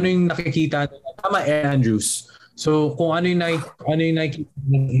So kung ano yung nakikita, tama Andrews. So kung ano yung nakikita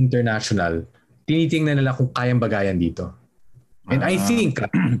ng international, tinitingnan nila kung kayang bagayan dito. And I think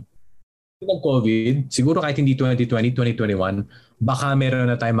ng COVID, siguro kahit hindi 2020, 2021, baka meron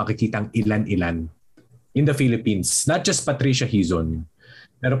na tayong makikitang ilan-ilan in the Philippines. Not just Patricia Hizon,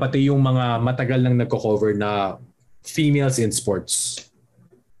 pero pati yung mga matagal nang nagko-cover na females in sports.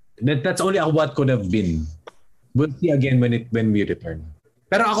 That's only what could have been. We'll see again when we return.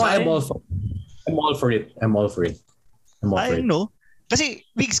 Pero ako, I'm all for it. I know. Kasi,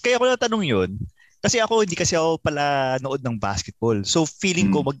 Biggs, kaya ko natanong yun. Kasi hindi kasi ako pala nood ng basketball. So feeling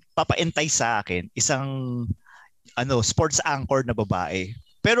ko magpapa-entice sa akin isang sports anchor na babae.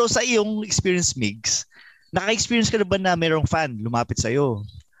 Pero sa iyong experience, Migs, naka-experience ka na ba na mayroong fan lumapit sa'yo?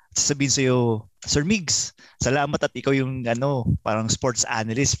 Sasabihin sa'yo, Sir Migs, salamat at ikaw yung parang sports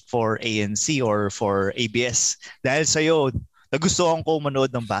analyst for ANC or for ABS. Dahil sa'yo, nagustuhan ko manood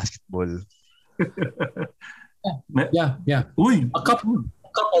ng basketball. Yeah. Uy, a couple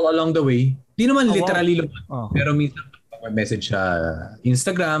along the way. Di naman literally pero minsan message sa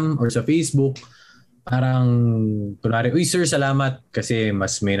Instagram or sa Facebook, parang kunwari, uy sir, salamat kasi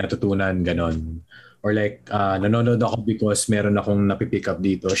mas may natutunan, ganon. Or like, nanonood ako because meron akong napipick up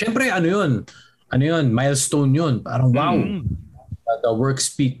dito. Siyempre, ano yun, milestone yun. Parang wow, the work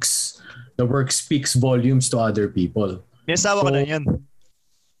speaks volumes to other people. May asawa ka na yan.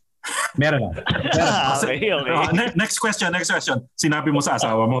 Meron na. Okay. Next question. Sinabi mo sa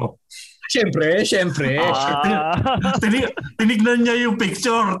asawa mo. Siyempre. Tinignan niya yung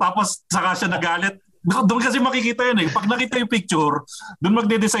picture tapos saka siya nagalit. Doon kasi makikita yun Pag nakita yung picture, doon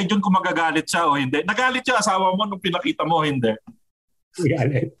magde-decide yun kung magagalit siya o hindi. Nagalit siya asawa mo nung pinakita mo o hindi?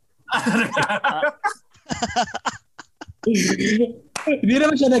 Nagalit. Hindi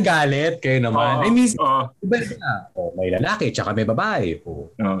naman siya nagalit. Kayo naman. May lalaki tsaka may babae.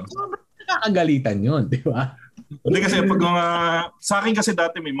 Nakakagalitan yun, di ba? Hindi kasi pag sa akin kasi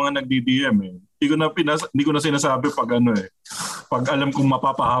dati may mga nagdi-DM Hindi ko na sinasabi pag pag alam kong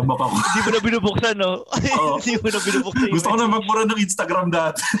mapapahamak ako. Hindi mo na binubuksan, no? Hindi mo na binubuksan. Gusto ko na magmura ng Instagram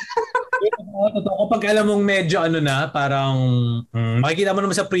dati. Totoo. Kapag alam mong medyo parang makikita mo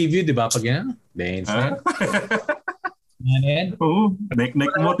naman sa preview, di ba? Pag yan, dance na. Oo.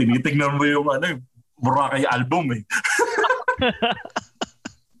 Neck mo, tinitignan mo yung Boracay album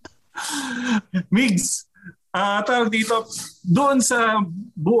Migs, tawag dito, doon sa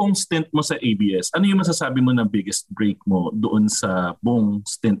buong stint mo sa ABS, ano yung masasabi mo na biggest break mo doon sa buong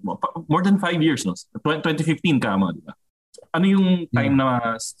stint mo? More than 5 years, no? 2015 ka mo, di ba? Ano yung time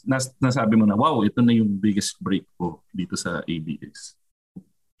na nasabi mo na, wow, ito na yung biggest break ko dito sa ABS?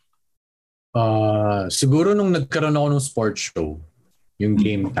 Siguro nung nagkaroon ako ng sports show, yung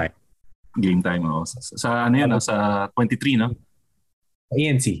Game Time. Game Time, sa sa 23, no?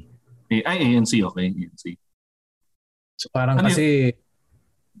 ANC. ANC, okay. ANC. So parang kasi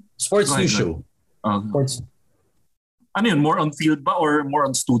sports news show. Sports. Ano yun? More on field ba or more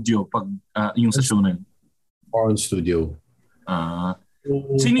on studio pag yung sa show na yun? More on studio.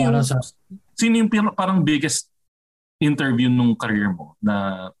 Sino yung parang biggest interview nung career mo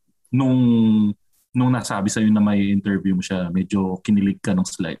na nung nasabi sa'yo na may interview mo siya, medyo kinilig ka nung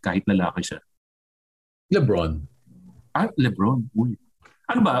slide kahit lalaki siya? LeBron. LeBron. Uy.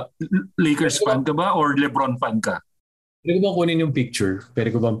 Ano ba? Lakers fan ka ba or LeBron fan ka? Pwede ko bang kunin yung picture? Pwede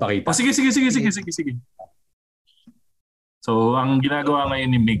ko bang pakita? Sige. So, ang ginagawa ngayon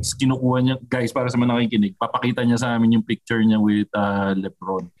ni Mix, kinukuha niya, guys, para sa mga nakikinig, papakita niya sa amin yung picture niya with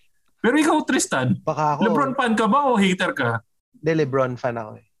LeBron. Pero ikaw, Tristan, LeBron fan ka ba o hater ka? Hindi, LeBron fan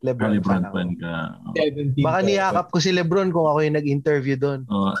ako eh. LeBron fan ka. Baka niyakap ko si LeBron kung ako yung nag-interview doon.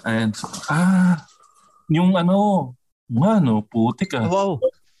 Yung putik ah. Wow.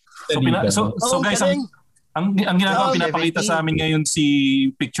 So guys, ang ginagawa, pinapakita sa amin ngayon si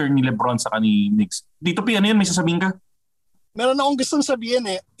picture ni LeBron sa ni Mix. Dito, ano yan? May sasabihin ka? Meron akong gustong sabihin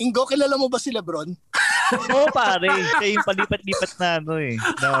eh. Ingo, kilala mo ba si LeBron? Oo, pare. Siya yung palipat-lipat na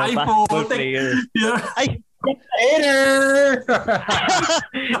na basketball player. Yeah. Ay!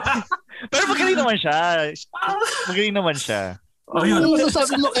 Pero magaling naman siya. Ano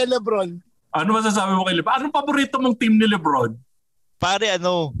masasabi mo kay LeBron? Anong paborito mong team ni LeBron? Pare,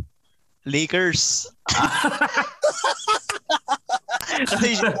 Lakers.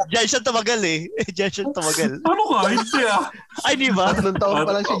 Kasi dyan siya tumagal eh. Ano ka? Hindi ah. Ay, di ba? 3 taon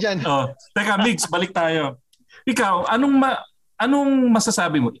pa lang siya dyan. Teka, Mix, balik tayo. Ikaw, anong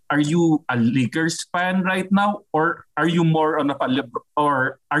masasabi mo? Are you a Lakers fan right now or are you more of a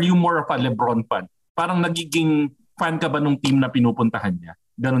LeBron fan? Parang nagiging fan ka ba nung team na pinupuntahan niya?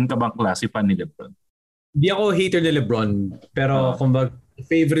 Ganun ka bang klase fan ni LeBron? Hindi ako hater ni LeBron, pero kumbaga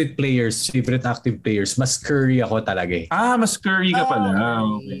favorite active players, mas Curry ako talaga eh. Mas Curry ka pala.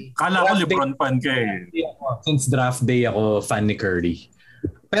 Okay. Kala ko LeBron fan ka eh. Since draft day ako fan ni Curry.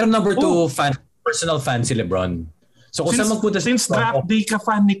 Pero number 2 personal fan si LeBron. So kung saan magpunta since draft day ka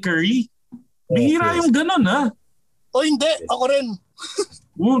fan ni Curry? Bihira yung ganun ha? Hindi. Ako rin.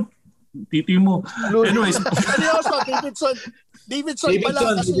 Titi mo. Anyways. Davidson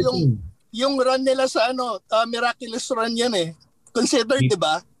pala kasi yung run nila sa miraculous run yan eh. Considered, di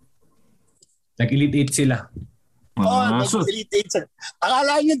ba? Nag-Elite 8 sila. Nag-Elite 8 sila.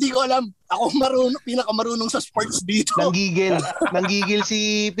 Akala nyo, di ko alam. Ako pinakamarunong sa sports dito. Nanggigil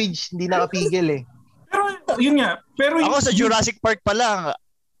si Pidge. Hindi nakapigil eh. Pero yun nga. Ako sa Jurassic Park pa lang,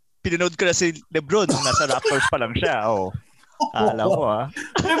 pinanood ko na si LeBron. Nasa Raptors pa lang siya. Alam mo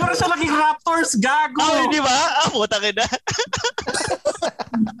Pero siya naging Raptors, gago. Di ba? Putang ina.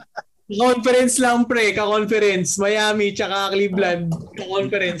 Conference lang pre, ka-conference. Miami tsaka Cleveland,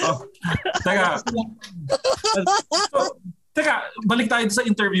 ka-conference. Teka, balik tayo sa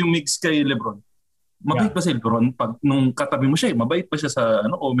interview Mix kay LeBron. Mabait ba si LeBron? Pag nung katabi mo siya, mabait pa siya sa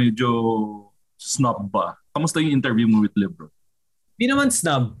o medyo snob ba? Kamusta yung interview mo with LeBron? Di naman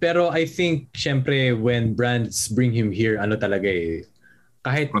snob, pero I think syempre when brands bring him here, talaga eh.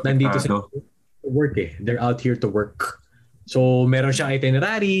 Kahit nandito sila to work eh. They're out here to work. So meron siyang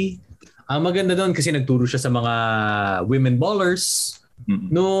itinerary. Ang maganda doon kasi nagturo siya sa mga women ballers.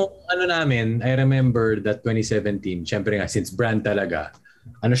 No, namin, I remember that 2017, syempre nga, since brand talaga,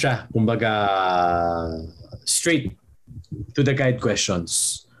 siya, kumbaga, straight to the guide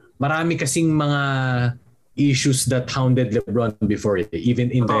questions. Marami kasing mga issues that hounded LeBron before,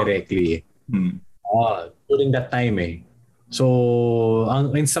 even indirectly. During that time So,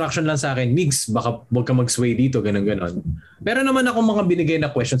 ang instruction lang sa akin, Migs, baka huwag ka mag-sway dito, ganun-ganon. Pero naman ako mga binigay na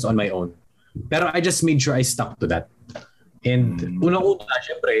questions on my own. Pero I just made sure I stuck to that. And unang-una,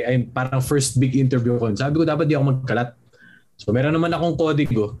 syempre, ay parang first big interview ko. Sabi ko, dapat di ako magkalat. So, meron naman akong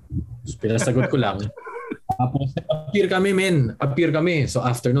kodigo. So, pinasagot ko lang. Tapos, appear kami. So,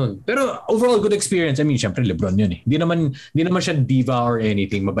 afternoon. Pero overall, good experience. I mean, syempre, LeBron yun eh. Di naman siya diva or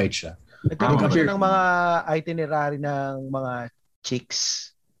anything. Mabait siya. Nagkaroon siya ng mga itinerary ng mga chicks.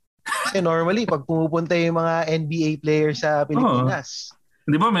 Kasi normally, pag pumupunta yung mga NBA players sa Pilipinas,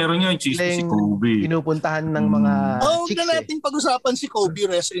 di ba meron nga yung si Kobe. Pinupuntahan ng mga chicks. Huwag na natin pag-usapan si Kobe.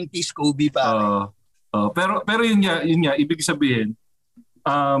 Rest in peace, Kobe, pare. Pero yun nga, ibig sabihin,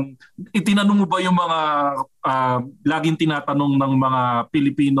 itinanong mo ba yung mga laging tinatanong ng mga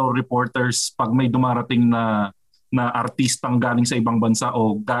Filipino reporters pag may dumarating na artistang galing sa ibang bansa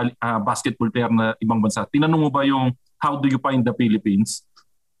o basketball player na ibang bansa? Tinanong mo ba yung how do you find the Philippines?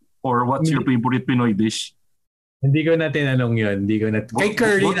 Or what's your favorite Pinoy dish? Hindi ko na tinanong yun. Kay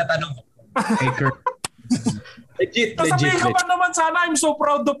Curry natanong. Kay Curry. legit. Sabihin ka ba naman sana, I'm so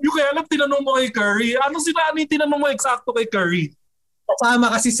proud of you. Kaya alam, tinanong mo kay Curry. Ano tinanong mo eksakto kay Curry?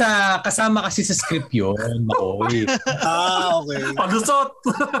 Kasama kasi sa script yun, Makoy. Okay. Palusot.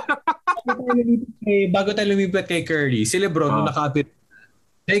 Bago tayo lumipat kay Curry, si LeBron nung naka-appear.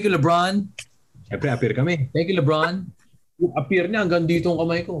 Thank you, LeBron. Siyempre, appear kami. Thank you, LeBron. Yung appear niya, hanggang dito ang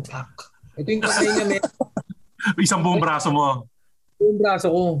kamay ko. Fuck. Ito yung kamay niya, men. Isang buong braso mo. Buong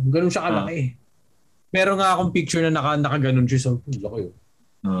braso ko. Ganun siya kalaki. Meron nga akong picture na nakaganon siya. So, laki yun.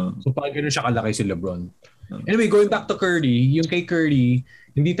 So, pag ganun siya kalaki si LeBron. Anyway, going back to Curry, yung kay Curry,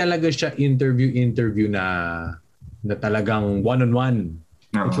 hindi talaga siya interview na na talagang one-on-one.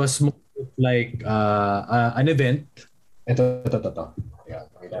 It was more like an event. Ito. Yeah,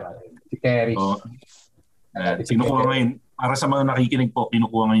 si Terry. Kinukuha ngayon, para sa mga nakikinig po,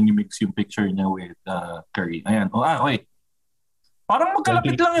 kinukuha ngayon ni Mix yung picture niya with Curry. Ayan. Okay. Parang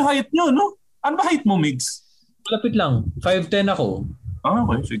magkalapit lang yung height nyo, no? Ano ba height mo, Mix? Malapit lang. 5'10 ako.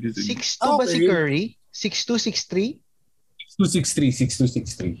 Okay. Sige. 6'2 ba si Curry? 6'2", 6'3"? 6'2",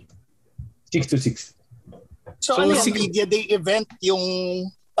 6'3". 6'2", 6'3". So ano yung media day event, yung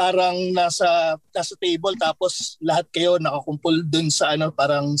parang nasa table tapos lahat kayo nakakumpul dun sa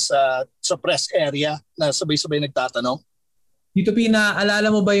parang sa press area na sabay-sabay nagtatanong? Tito P,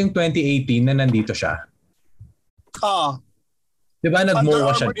 naalala mo ba yung 2018 na nandito siya? Diba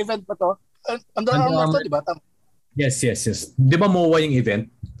nag-MOA siya? Under Armour event ba to? Under Armour to, diba? Yes. Diba MOA yung event?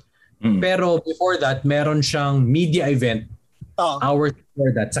 Pero before that, meron siyang media event. Hours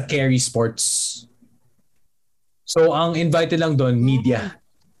before that, sa Carey Sports. So, ang invited lang doon, media.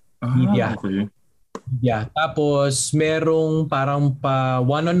 Okay. Yeah. Tapos, merong parang pa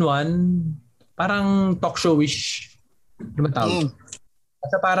one-on-one, parang talk show-ish. Ano ba tawag?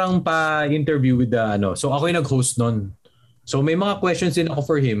 Kasi parang pa-interview with the So, ako yung nag-host nun. So, may mga questions din ako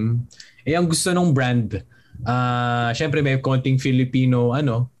for him. Ang gusto nung brand, syempre may konting Filipino,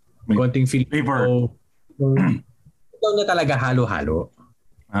 konting Filipino. Ito na talaga halo-halo.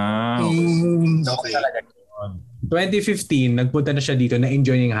 Okay. 2015, nagpunta na siya dito,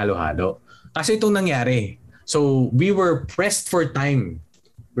 na-enjoy niya yung halo-halo. Kasi itong nangyari. So, we were pressed for time.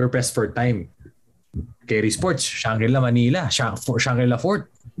 Carey Sports, Shangri-La, Manila, Shangri-La Fort.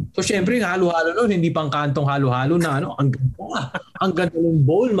 So, syempre, yung halo-halo noon, hindi pang kantong halo-halo na ang ganda ng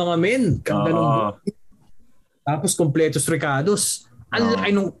bowl, mga men. Ganda ng bowl. Tapos, kompletos recados. Ang laki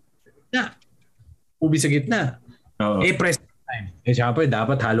nung ubi sa gitna. Press time. Siyempre,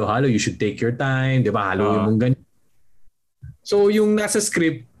 dapat halo-halo. You should take your time. Di ba? Halo yung mong ganyan. So, yung nasa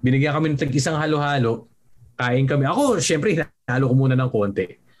script, binigyan kami ng isang halo-halo. Kain kami. Ako, syempre, halo ko muna ng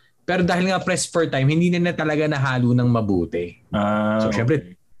konti. Pero dahil nga press for time, hindi na talaga nahalo ng mabuti. So,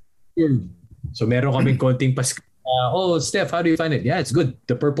 syempre, so meron kaming konting Steph, how do you find it? Yeah, it's good.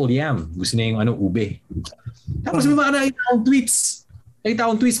 The purple yam. Gusto niya yung ube. Tapos may mga nakita akong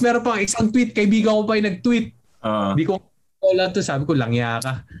tweets. Meron pa isang tweet. Kaibigan ko pa yung nag-tweet. Hindi ko wala to. Sabi ko, langya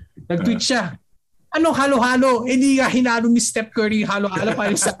ka. Nag-tweet siya. Anong halo-halo? Hindi nga hinalo ni Steph Curry. Halo-halo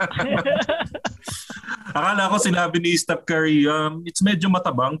pa rin sa... Akala ko sinabi ni Steph Curry, it's medyo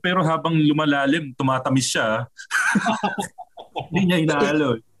matabang pero habang lumalalim, tumatamis siya. Hindi niya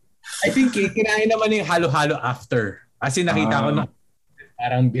hinahalo. I think kinain naman yung halo-halo after. Kasi nakita ko na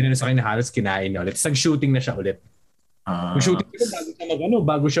parang binano sa kanya halos kinain niya ulit. Nag-shooting na siya ulit. Nag-shooting siya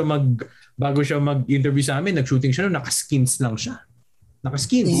bago siya mag-interview sa amin. Nag-shooting siya naka-skins lang siya.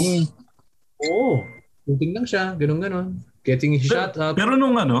 Naka-skins. Oo. Shooting lang siya. Ganon. Getting his shot up. Pero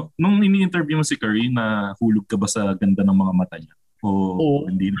nung ini-interview mo si Curry, na hulog ka ba sa ganda ng mga mata niya? O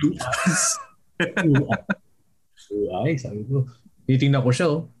hindi na? Blue eyes. Sabi ko. Titingnan ko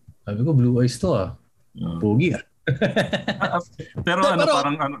siya. Sabi ko, blue eyes to . Pogi . Pero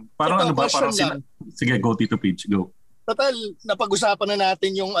parang sige, go Tito Page, go. Total, napag-usapan na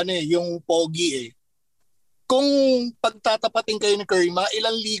natin yung pogi . Kung pagtatapatin kayo ni Curry,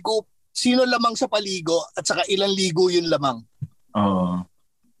 ilang ligo, sino lamang sa paligo at saka ilang ligo yung lamang?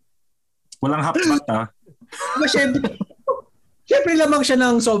 Walang hapmat Siyempre lamang siya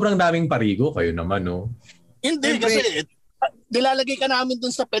ng sobrang daming parigo. Kayo naman, no? Hindi, kasi nilalagay ka namin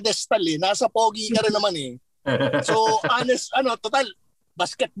dun sa pedestal . Nasa pogi ka rin naman . So, honest, total,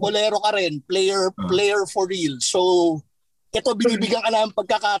 basketballero ka rin. Player for real. So, ito binibigyan ka namin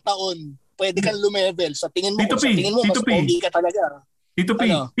pagkakataon. Pwede kang lumevel. Sa tingin mo, mas pogi ka talaga. Tito P,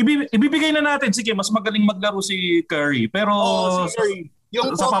 ibibigay na natin. Sige, mas magaling maglaro si Curry. Pero si Curry.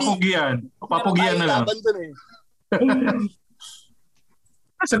 Yung sa papugian na lang.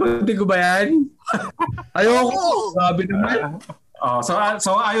 Sagutin ko ba yan? Ayoko. Sabi naman.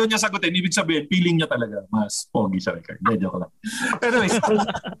 So ayaw niya sagutin. Ibig sabihin, feeling niya talaga mas pogi siya kay Curry. Joke lang. Anyways,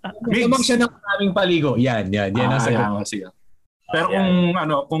 lamang siya ng maraming paligo. Yan ang sagot. Sige. Pero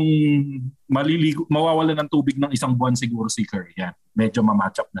kung mawawalan ng tubig ng isang buwan siguro si Curry, yan. Medyo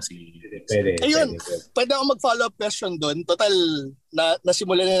ma-match up na si... Pwede ako mag-follow up question doon. Total,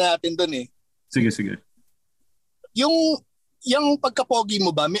 nasimulan na natin doon . Sige. Yung pagkapogi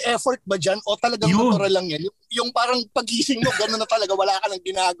mo ba, may effort ba dyan o talagang natural lang yan? Yung parang pagising mo, gano'n na talaga, wala ka nang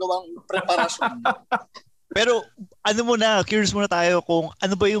ginagawang preparasyon. Pero curious muna tayo kung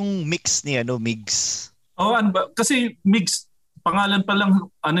ano ba yung mix ni Migs? Ano ba? Kasi Migs, pangalan pa lang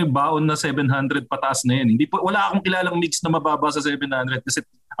baon na 700 pataas na yan. Wala akong kilalang Migs na mababa sa 700 kasi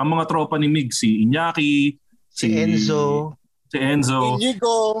ang mga tropa ni Migs, si Iñaki, Si Enzo.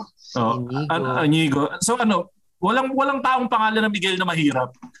 Inigo. Inigo. So walang taong pangalan na Miguel na mahirap.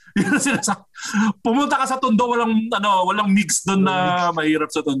 Pumunta ka sa Tondo, walang mix doon na mahirap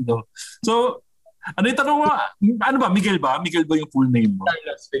sa Tondo. So, ano yung tanong mo? Ano ba? Miguel ba yung full name mo?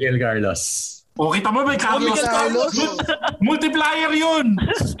 Miguel Carlos. O, kita mo ba yung Carlos? Miguel Carlos. Multiplier yun.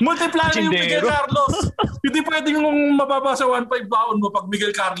 Multiplier yung Miguel Carlos. Hindi pwede yung mababasa 1.5 baon mo pag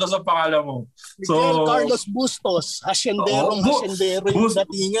Miguel Carlos ang pangalan mo. Miguel Carlos Bustos. Hasyendero yung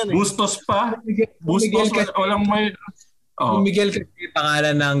datingan. Bustos pa. Bustos, walang may... Miguel kasi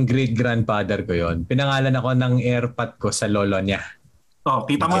pangalan ng great-grandfather ko yon. Pinangalan ako ng airpot ko sa lolo niya.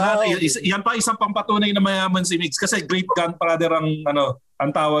 Kita mo na. Yan pa isang pampatunay na mayaman si Migs kasi great-grandfather ang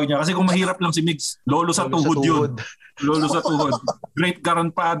tawag niya. Kasi kung mahirap lang si Migs, lolo sa tuhod yun. Lolo sa tuhod.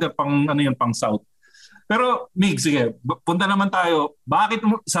 Great-grandfather pang South. Pero Migs, sige, punta naman tayo.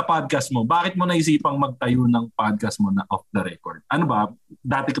 Sa podcast mo, bakit mo naisipang magtayo ng podcast mo na off the record? Ano ba?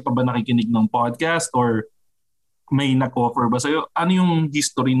 Dati ka pa ba nakikinig ng podcast or may nag-offer ba sa'yo? Ano yung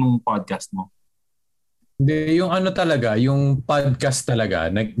history ng podcast mo? Hindi, yung yung podcast talaga,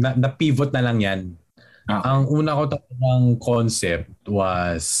 na-pivot na lang yan. Ang una ko talagang concept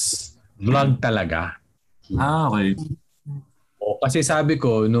was vlog talaga. Okay. Kasi sabi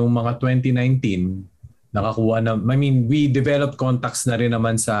ko, noong mga 2019, we developed contacts na rin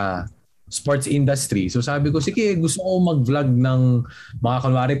naman sa sports industry. So sabi ko, sige, gusto ko mag-vlog ng mga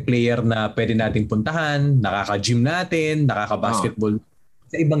kunwari player na pwede nating puntahan, nakaka-gym natin, nakaka-basketball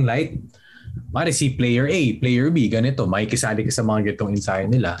sa ibang light. Mari si player A, player B, ganito, makikisali ka sa mga ganitong ensayo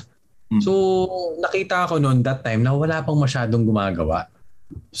nila. So nakita ko noon that time na wala pang masyadong gumagawa.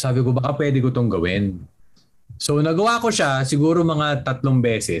 Sabi ko, baka pwede ko tong gawin. So nagawa ko siya siguro mga 3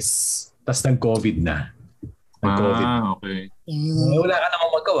 beses. Tapos nag-COVID na. Okay. Wala ka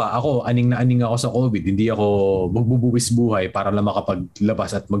namang magawa. Ako, aning na aning ako sa COVID. Hindi ako magbubuwis buhay para lang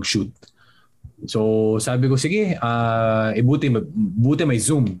makapaglabas at mag-shoot. So sabi ko, sige, buti may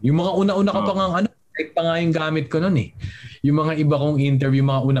Zoom. Yung mga una-una ka pa nga, Skype pa nga yung gamit ko noon eh. Yung mga iba kong interview,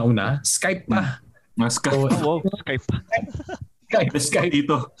 mga una-una, Skype pa. Skype. Skype pa. Skype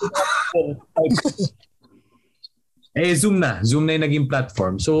dito. Zoom na yung naging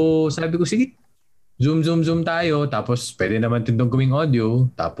platform. So sabi ko, sige, Zoom tayo. Tapos pwede naman tindong gawing audio.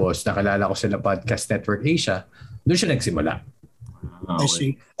 Tapos nakalala ko sila Podcast Network Asia. Doon siya nagsimula. I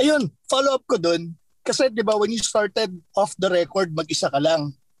see. Ayun, follow-up ko doon. Kasi di ba when you started off the record, mag-isa ka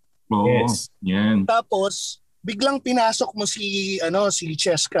lang. Yes. Yan. Tapos, biglang pinasok mo si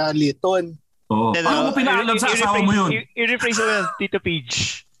Cheska Liton. Paano mo pinaalam sa asawa mo yun? I-rephrase mo yun, Tito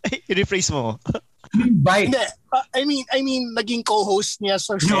Page. I-rephrase mo. Bye. Hindi, I mean, naging co-host niya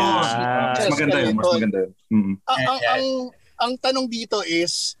sa show. Mas maganda yun. Mm-hmm. Ang tanong dito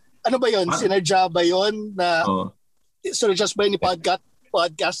is, ano ba yun? Sinadya ba yun na sinadya ba yun ni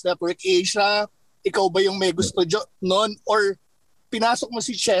Podcast Network Asia? Ikaw ba yung may gusto noon? Or pinasok mo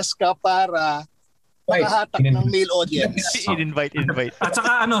si Cheska para makahatak ng male audience? Invite. At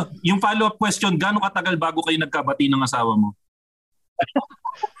saka yung follow-up question, gaano katagal bago kayo nagkabati ng asawa mo?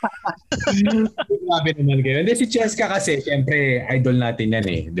 Grabe naman kayo. Hindi, si Cheska kasi, syempre, idol natin yan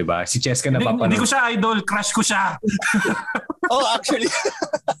eh. Diba? Si Cheska napapanood. Hindi ko siya idol, crush ko siya. Actually.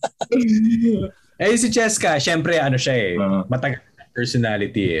 Si Cheska, syempre, siya eh. Matagal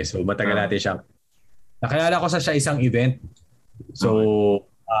personality eh. So, matagal natin siyang. Nakilala ko sa siya isang event. So,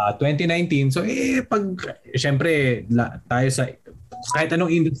 2019. So, syempre, tayo sa, kahit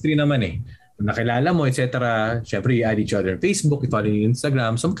anong industry naman eh. Nakilala mo, etc. Syempre, i-add each other Facebook, i-follow yung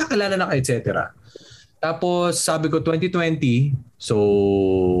Instagram. So, magkakilala na kayo, etc. Tapos, sabi ko, 2020,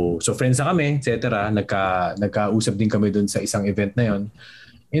 so friends na kami, etc. Nagkausap din kami dun sa isang event na yon.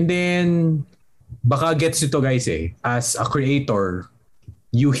 And then, baka gets ito guys eh. As a creator,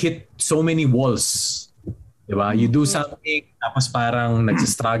 you hit so many walls. Diba? You do something, tapos parang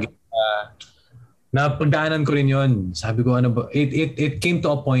nagsistruggle ka. Napagdaanan ko rin yun. Sabi ko, it came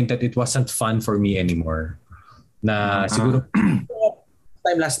to a point that it wasn't fun for me anymore. Na siguro,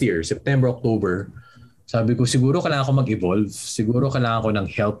 time last year, September, October, sabi ko, siguro kailangan ko mag-evolve. Siguro kailangan ko ng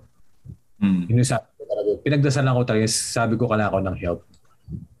help. Pinagdasalan ko talaga, sabi ko kailangan ko ng help.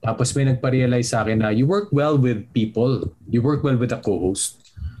 Tapos may nagpa-realize sa akin na you work well with people. You work well with a co-host.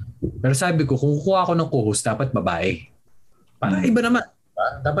 Pero sabi ko, kung kukuha ako ng co-host, dapat babae. Para iba naman.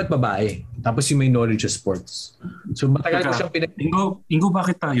 Dapat babae. Tapos yung may knowledge of sports. So matagal ko siyang Ingo,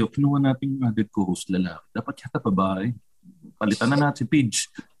 bakit tayo? Kinuha natin yung added co-host lalaki. Dapat yata babae. Palitan na natin si Pidge.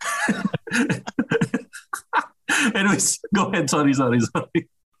 Anyways, go ahead. Sorry.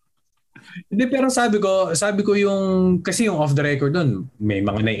 Hindi, pero sabi ko yung, kasi yung off the record doon, may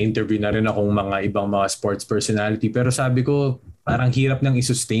mga na-interview na rin akong mga ibang mga sports personality, pero sabi ko, parang hirap nang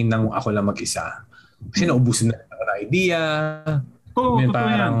i-sustain ng ako lang mag-isa. Kasi naubusan na ng idea.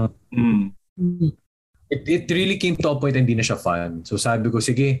 Parang, it really came to a point hindi na siya fun. So sabi ko,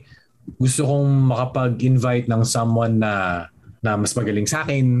 sige, gusto kong makapag-invite ng someone na mas magaling sa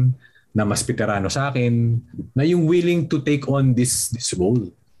akin, na mas veterano sa akin, na yung willing to take on this role.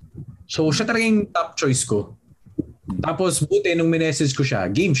 So siya talaga yung top choice ko. Tapos buti nung minessage ko siya,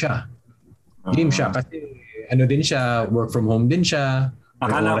 game siya. Kasi ano din siya, work from home din siya.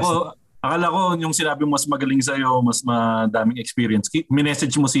 Akala ko yung sinabi mo mas magaling sa'yo, mas madaming experience.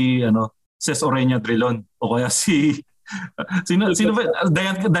 Minessage mo si Ces Orenia Drilon o kaya sino ba?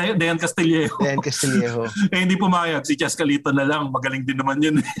 Dayan Castillejo. Dayan Castillejo. Hindi pumayag. Si Chas Calito na lang. Magaling din naman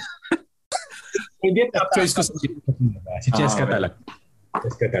yun. Hindi, top choice ko si Cheska talaga.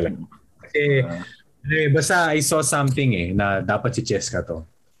 Cheska talaga. Kasi basta I saw something na dapat si Cheska to.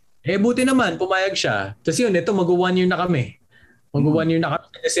 Buti naman, pumayag siya. Tapos yun, ito mag-1 year na kami. Mag-1 year na kami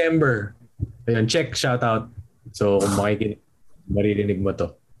in December. Ayun, check, shout out. So kung maririnig mo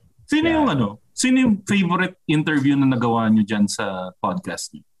to. Sino yung favorite interview na nagawa niyo dyan sa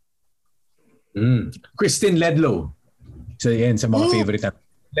podcast niyo? Christine Ledlow. So yan, sa mga favorite.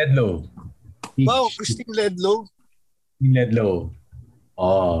 Ledlow. Wow, Christine Ledlow.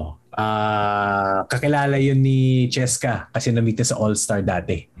 Kakilala yun ni Cheska kasi na-meet niya sa All-Star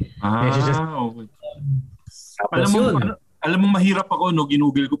dati. Okay. Alam mo mahirap ako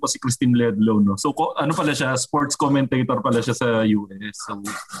ginugol ko pa si Christine Ledlow So ano pala siya, sports commentator pala siya sa US. So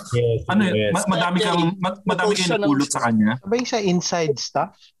yes, madami kang napulot sa kanya. Sabay sa inside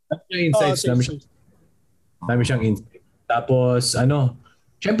stuff. Dami siyang insight. Tapos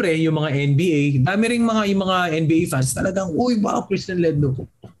syempre yung mga NBA, dami ring yung mga NBA fans talagang, uy, wow, Christine Ledlow.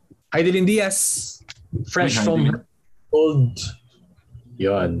 Heidelin Diaz, fresh from old.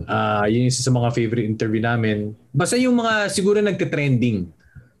 Yun. Yun isa sa mga favorite interview namin. Basta yung mga siguro nagte-trending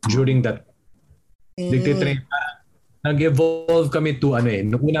during that. Nagte-trend. Nag-evolve kami to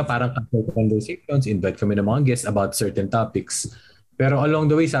nung una parang conversations, invite kami ng mga guests about certain topics. Pero along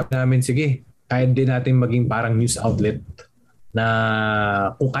the way, sabi namin, sige, kaya din natin maging parang news outlet na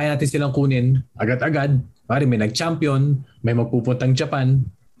kung kaya natin silang kunin agad-agad, pare may nag-champion, may magpupuntang Japan,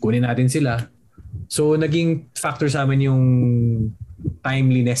 kunin natin sila. So naging factor sa amin yung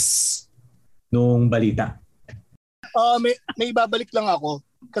timeliness nung balita. May babalik lang ako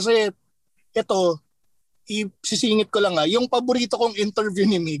kasi ito sisingit ko lang yung paborito kong interview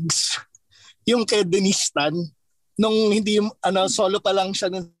ni Migs yung kay Denise Tan nung hindi solo pa lang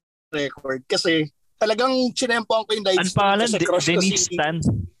siya ng record kasi talagang chinempoan ko yung live stream. Ano pangalan? Denise Tan?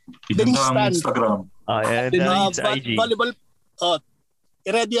 Denise Tan. Instagram. IG. Volleyball.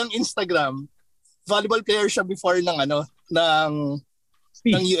 I-ready ang Instagram. Volleyball player siya before ng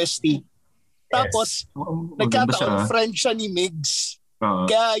UST. Tapos, nagkataon friend siya ni Migs.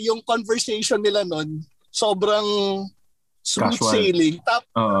 Kaya yung conversation nila nun, sobrang smooth casual sailing.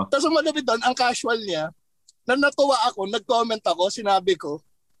 Tapos malapit doon, ang casual niya, natuwa ako, nag-comment ako, sinabi ko,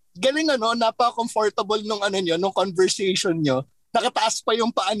 galing napaka-comfortable nung nung conversation nyo. Nakataas pa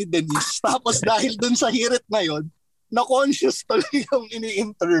yung paa ni Denise. Tapos dahil dun sa hirit na yon, na-conscious tuloy yung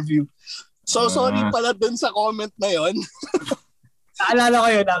ini-interview. So sorry pala dun sa comment na yon. Naalala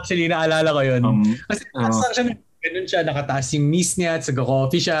ko yun. Kasi ganun siya, nakataas yung knees niya at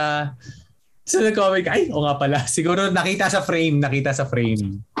nag-coffee siya. So nag-comment ka, oo nga pala. Siguro nakita sa frame. Kasi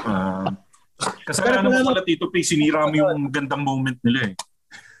mo pala Tito P, sinira mo yung magandang moment nila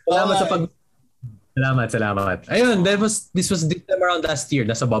Salamat. Ayun, this was this time around last year.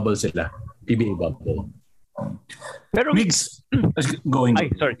 Nasa bubble sila. PBA bubble. Pero Migs, going.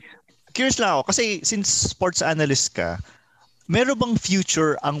 Sorry. Curious lang ako kasi since sports analyst ka, meron bang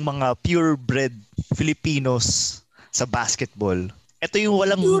future ang mga purebred Filipinos sa basketball? Ito yung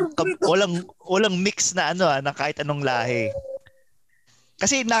walang mix na na kahit anong lahi.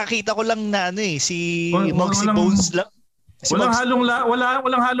 Kasi nakakita ko lang na si Moxie Bones lang. Walang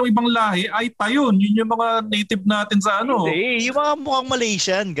halong ibang lahi. Ay tayon, yun yung mga native natin sa Hindi, yung mga mukhang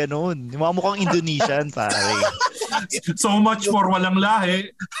Malaysian, ganun. Yung mga mukhang Indonesian, pare. So much for walang lahi.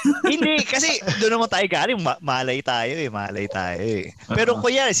 Hindi, kasi doon naman tayo galing. Malay tayo eh. Pero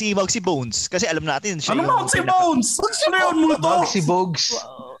kuya, si Moxie Bones, kasi alam natin siya Moxie Bones? Ano yun mo to? Moxie Bones.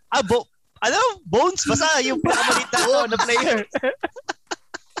 Bones, basta yung pinakamalita na player.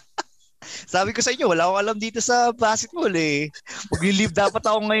 Sabi ko sa inyo, wala akong alam dito sa basketball eh. Mag-leave dapat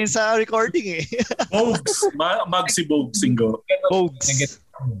ako ngayon sa recording eh. Bogues. Moxie Bogues, Ingo. Bogues.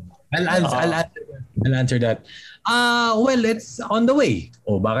 I'll answer that. Well, it's on the way.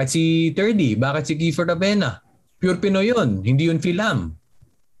 Bakit si Terdy? Bakit si Kiefer Ravena? Pure Pinoy yun. Hindi yun Philam.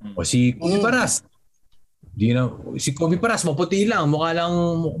 O si Kobe Paras. Si Kobe Paras, maputi lang.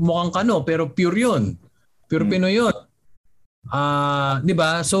 Mukhang kano, pero pure yun. Pure Pinoy yun. Di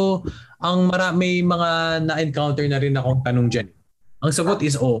ba? So, may mga na-encounter na rin akong tanong dyan. Ang sagot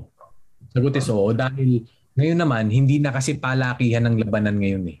is oo. Dahil ngayon naman, hindi na kasi palakihan ng labanan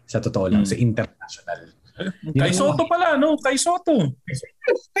ngayon sa totoo lang, sa international. Kay Soto pala, no? Kay Soto,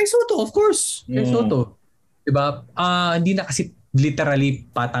 of course. Kay Soto. Diba? Hindi na kasi literally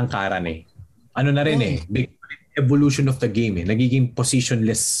patangkaran Ano na rin big evolution of the game Nagiging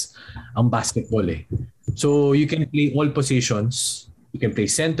positionless ang basketball So you can play all positions. You can play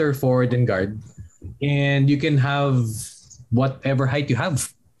center, forward, and guard. And you can have whatever height you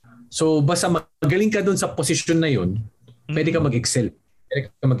have. So basta magaling ka dun sa position na yun, pwede ka mag-excel.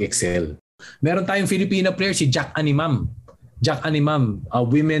 Meron tayong Filipino player, si Jack Animam.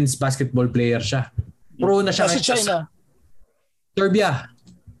 Women's basketball player siya. Pro na siya. Sa China. Serbia.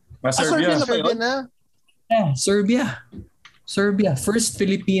 Serbia na? Serbia. First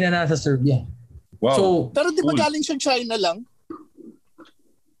Filipina na sa Serbia. Wow. So, pero di ba galing siya China lang?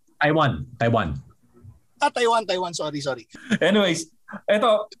 Taiwan. Taiwan. Sorry. Anyways,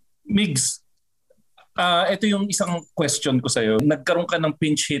 eto, Migs, ito yung isang question ko sa'yo. Nagkaroon ka ng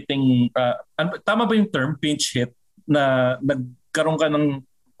pinch hitting, tama ba yung term, pinch hit, na nagkaroon ka ng,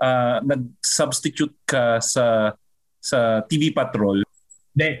 nag-substitute ka sa TV Patrol?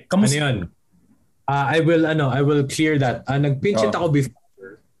 Hindi, ano yun? I will clear that. Nag-pinch hit ako before,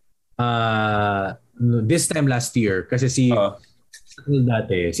 this time last year, kasi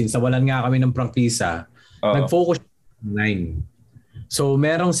dati, since nawalan nga kami ng prangkisa, nag-focus 9. So,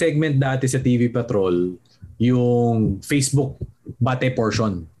 merong segment dati sa TV Patrol, yung Facebook bate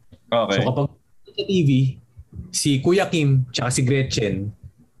portion. Okay. So, kapag sa TV, si Kuya Kim tsaka si Gretchen,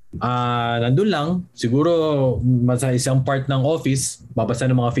 nandun lang, siguro sa isang part ng office, babasa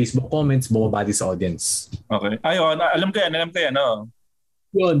ng mga Facebook comments, bumabati sa audience. Okay. Ayun, alam ko yan.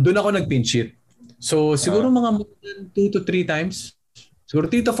 Yun, doon ako nag-pinch hit. So, siguro mga 2 to 3 times, siguro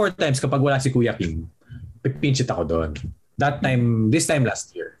 3 to 4 times kapag wala si Kuya Kim, nag-pinch hit ako doon. This time last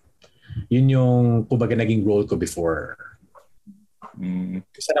year. Yun yung kumbaga naging role ko before. And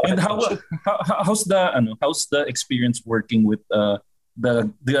how's the experience working with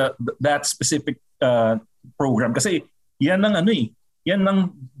that specific program? Kasi yan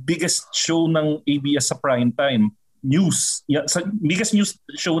ang biggest show ng ABS sa prime time. News. Biggest news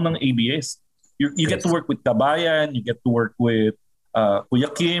show ng ABS. You get to work with Kabayan, you get to work with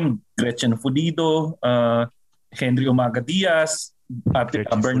Kuya Kim, Gretchen Fudido, Henry Umaga Diaz, at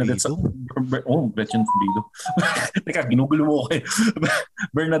Bernadette Gretchen Fudido. Teka, ginugulo mo ko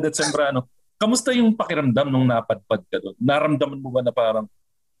Bernadette Sembrano. Kamusta yung pakiramdam nung napadpad ka doon? Naramdaman mo ba na parang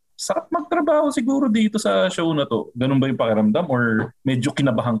sarap magtrabaho siguro dito sa show na to? Ganun ba yung pakiramdam or medyo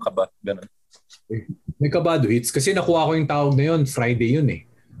kinabahan ka ba? Ganun. May kabado hits kasi nakuha ko yung tawag na yun, Friday yun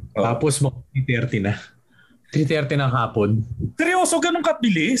Tapos 3:30 na. 3:30 ng hapon. Seryoso, ganun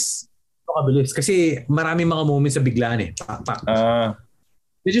kabilis? Kabilis kasi marami mga moments sa biglaan Pak.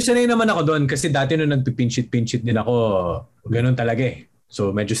 Medyo sanay naman ako doon kasi dati nung nagpipinch hit din ako, ganun talaga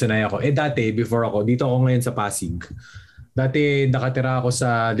So medyo sanay ako. Dati, before ako, dito ako ngayon sa Pasig. Dati nakatira ako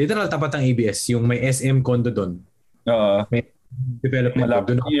sa literal tapat ng ABS, yung may SM condo doon. May development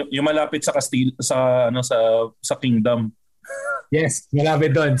doon. Yung malapit sa Castile, sa Kingdom. Yes,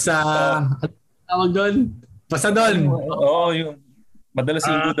 malapit doon sa tawag doon. Basta doon. Oo, yung madalas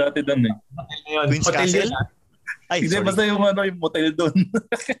yung dati doon Queen's Castle? Hindi, basta yung motel doon.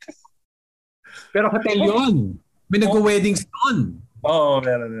 Pero hotel yun. May nag-weddings doon. Oo,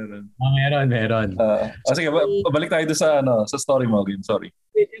 meron. Meron. Sige, balik tayo doon sa story mo again. Sorry.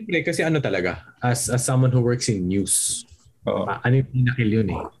 Siyempre, kasi talaga, as someone who works in news, ano yung pinakil yun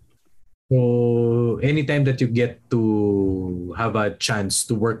So, anytime that you get to have a chance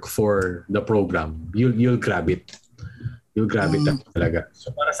to work for the program, you'll grab it. You'll grab it talaga.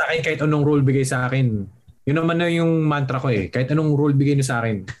 So, para sa akin, kahit anong role bigay sa akin, yun naman na yung mantra ko Kahit anong role bigay nyo sa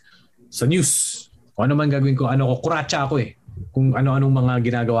akin, sa news, kung ano man gagawin ko, kuratsa ako Kung ano-anong mga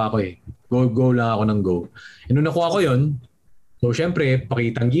ginagawa ko Go lang ako ng go. And nung nakuha ko yun, so syempre,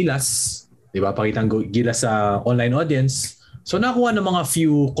 pakitang gilas, di ba? Pakitang gilas sa online audience. So nakuha ng mga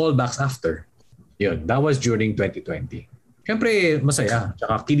few callbacks after. Yun, that was during 2020. Syempre, masaya.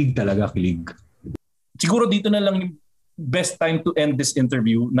 Tsaka kilig talaga, kilig. Siguro dito na lang yung best time to end this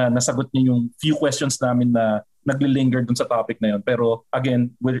interview na nasagot niyo yung few questions namin na naglilinger dun sa topic na yun. Pero again,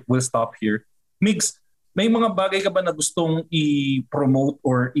 we'll stop here. Migs, may mga bagay ka ba na gustong i-promote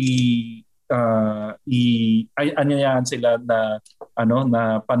or anyayahan sila na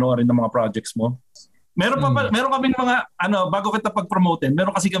na panoorin ng mga projects mo. Meron kaming mga bago kita pag-promotein,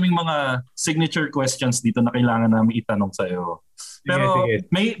 meron kasi kaming mga signature questions dito na kailangan namin itanong sa iyo. Pero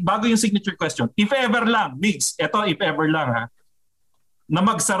may bago yung signature question. If ever lang, Migs, if ever lang ha, na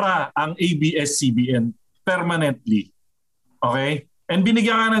magsara ang ABS-CBN permanently. Okay? And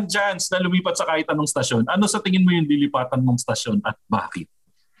binigyan ka ng chance na lumipat sa kahit anong stasyon. Ano sa tingin mo yung lilipatan mong stasyon at bakit?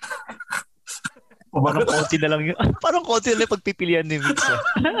 Parang konti na lang yun. Parang konti na lang pagpipilian ni Mix.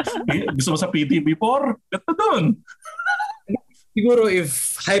 Gusto mo sa PTV4? Ganda doon. Siguro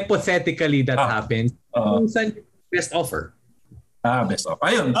if hypothetically that happens, saan best offer? Best offer.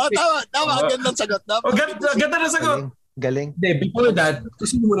 Ayun. Tama. Gandang sagot. Ganda na sagot. Galing. Before that, kung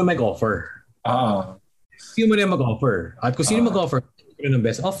sino mo na mag-offer? Sino mo na mag-offer? At kung sino mag-offer, sino ng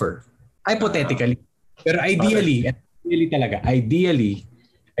best offer? Hypothetically. Pero ideally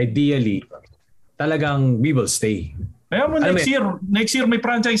talagang we will stay. Kaya mo next year may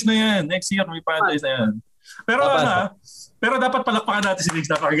franchise na yan. Pero dapat palakpakan natin si Mix.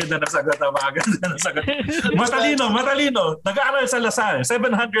 Napakaganda na sagot. Matalino. Nag-aaral sa Lasal.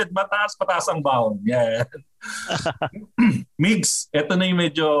 700 pataas ang baon. Yan. Mix, eto na yung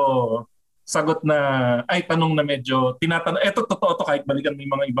medyo sagot na, tanong na medyo tinatanong. Eto totoo to kahit balikan mo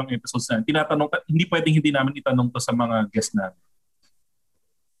yung mga ibang episodes na. Tinatanong, hindi pwedeng hindi namin itanong to sa mga guest namin.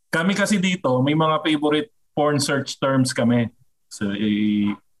 Kami kasi dito, may mga favorite porn search terms kami. So,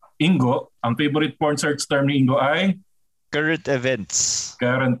 Ingo, ang favorite porn search term ni Ingo ay? Current events.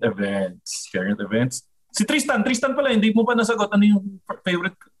 Si Tristan pala, hindi mo pa nasagot. Ano yung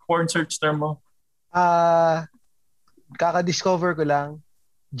favorite porn search term mo? Kaka-discover ko lang,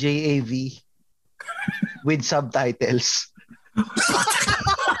 JAV with subtitles.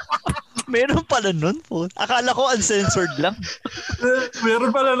 Meron pala nun po. Akala ko uncensored lang.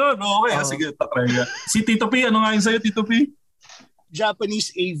 Meron pala nun. Okay, sige, tatry nga. Si Tito P, ano nga yun sa'yo, Tito P?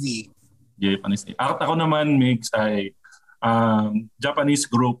 Japanese AV. Ako naman, Mix, ay Japanese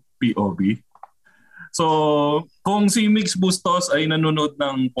group POV. So, kung si Mix Bustos ay nanonood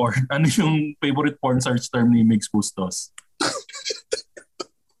ng porn, ano yung favorite porn search term ni Mix Bustos?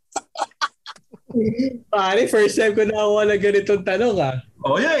 Pare, first time ko nakakuha na ganitong tanong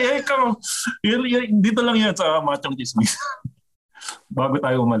Ikaw. Dito lang yan sa Machong Chismis. Bago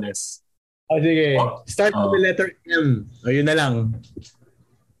tayo umalis. Sige. Start with the letter M. Yun na lang.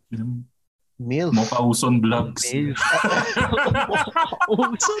 Milf. Mokauson Vlogs.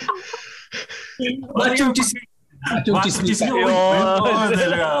 Machong Chismis.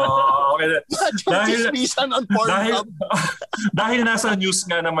 Dahil nasa news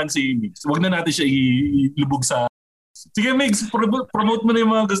nga naman si Mix, wag na natin siya ilubog sa... Sige Mix, promote mo na yung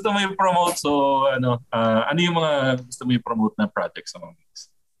mga gusto mo i-promote. So ano yung mga gusto mo i-promote na projects sa mga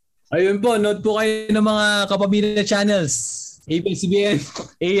Mix? Ayun po, note po kayo ng mga Kapamilya channels. ABS-CBN,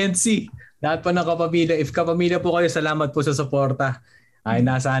 ANC. Lahat po ng Kapamilya. If Kapamilya po kayo, salamat po sa suporta.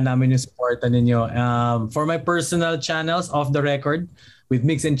 Inaasahan namin yung suporta ninyo. For my personal channels, Off the Record, with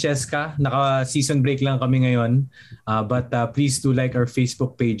Mix and Cheska, naka-season break lang kami ngayon. But please do like our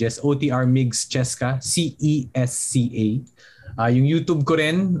Facebook pages, OTR Migs Cheska, CESCA. Yung YouTube ko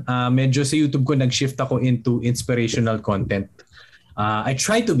rin, medyo sa YouTube ko nag-shift ako into inspirational content. I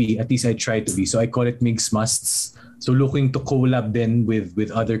try to be. So I call it Migs Musts. So looking to collab then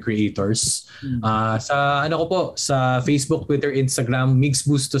with other creators. Sa sa Facebook, Twitter, Instagram, Migs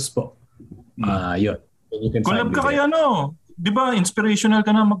Bustos po. Yun. Collab ka kaya di ba inspirational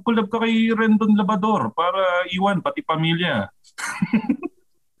ka na, mag-collab ka kay Rendon Labador para iwan pati pamilya.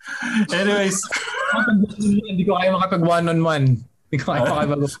 Anyways, hindi ko kaya makapag one-on-one.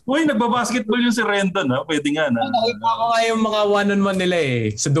 Uy, nagbabasketball yung si Rendon pwede nga na. Nakita ko nga yung mga one-on-one nila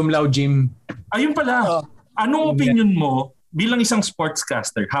sa Dumlao Gym. Ayun pala. Anong opinion mo bilang isang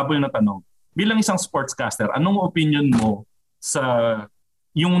sportscaster? Habol na tanong. Bilang isang sportscaster, anong opinion mo sa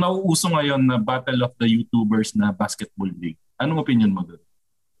yung nauuso ngayon na Battle of the YouTubers na basketball league? Anong opinion mo doon?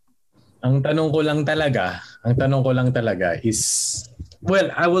 Ang tanong ko lang talaga is, well,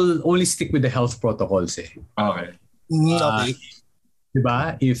 I will only stick with the health protocols Okay. Okay.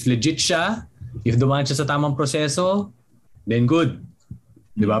 Diba? If legit siya, if dumaan siya sa tamang proseso, then good.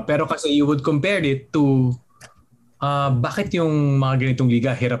 Diba? Pero kasi you would compare it to bakit yung mga ganitong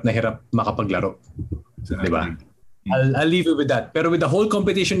liga hirap na hirap makapaglaro. Diba? I'll leave it with that. Pero with the whole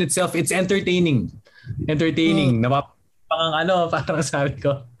competition itself, it's entertaining. Parang sabi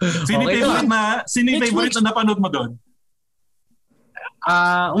ko. Sino favorite na napanood mo doon?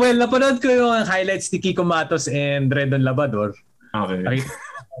 Well, napanood ko yung highlights ni Kiko Matos and Rendon Labador. Okay.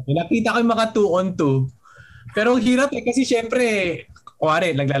 Nakita ko yung mga 2-on-2. Pero hirap kasi syempre,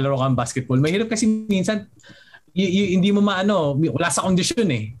 kuwari, naglalaro kang basketball. Mahirap kasi minsan, hindi mo maano, wala sa kondisyon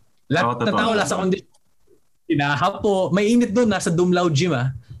eh. Lahat na tao wala sa kondisyon. Hinahapo. May init doon, nasa Dumlao Gym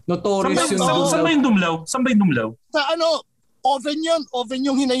Notorious yung Dumlao. Saan ba yung Dumlao? Saan ba yung Dumlao? Sa oven yun. Oven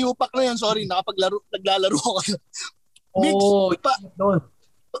yung hinayupak na yun. Sorry, naglalaro ko. Mix,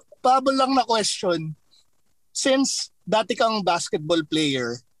 pabol lang na question. Since dati kang basketball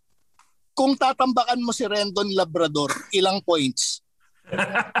player, kung tatambakan mo si Rendon Labrador, ilang points?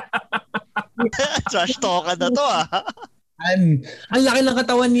 Trash talk na to Ang laki ng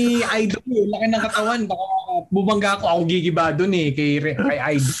katawan ni Idol. Laki ng katawan. Baka bumangga ako gigiba doon kay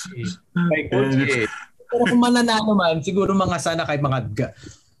Idol Kay coach Pero kung mananalo man, siguro sana kahit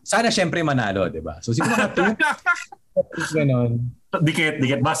sana syempre manalo, di ba? So siguro mga 2. Ganon. Dikit.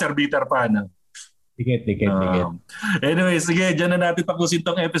 Buzzer beater pa na. Dikit. Anyway, sige, dyan na natin tapusin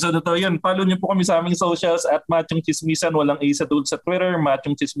tong episode na to. Yan, follow niyo po kami sa aming socials at Machong Chismisan, walang A sa dulo sa Twitter,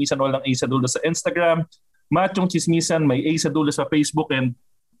 Machong Chismisan, walang A sa dulo sa Instagram, Machong Chismisan, may A sa dulo sa Facebook, and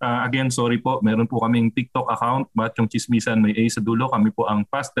again, sorry po, meron po kaming TikTok account, Machong Chismisan, may A sa dulo. Kami po ang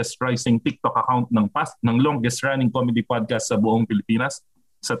fastest rising TikTok account ng longest running comedy podcast sa buong Pilipinas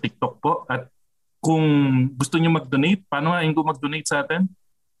sa TikTok po. At kung gusto niyo mag-donate, paano nga yung mag-donate sa atin?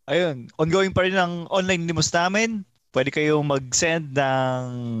 Ayun, ongoing pa rin ang online limos namin. Pwede kayong mag-send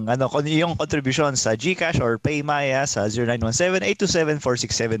ng yung contribution sa GCash or PayMaya sa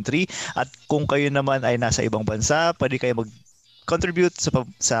 0917-827-4673. At kung kayo naman ay nasa ibang bansa, pwede kayo mag-contribute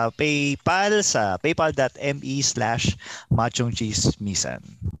sa PayPal sa paypal.me/machongchismisan.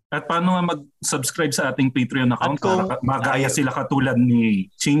 At paano nga mag-subscribe sa ating Patreon account para magaya sila katulad ni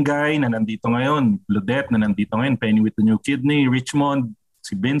Chingay na nandito ngayon, Ludette na nandito ngayon, Penny with the New Kidney, Richmond,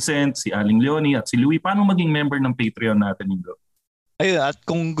 si Vincent, si Aling Leonie at si Louie. Paano maging member ng Patreon natin, Ingo? Ayun, at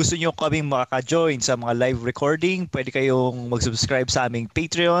kung gusto nyo kaming makaka-join sa mga live recording, pwede kayong mag-subscribe sa aming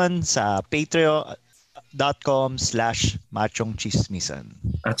Patreon sa patreon.com/machongchismisan.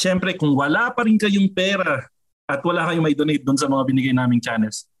 At syempre, kung wala pa rin kayong pera at wala kayong may donate doon sa mga binigay naming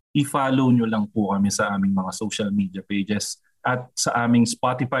channels, i-follow nyo lang po kami sa aming mga social media pages at sa aming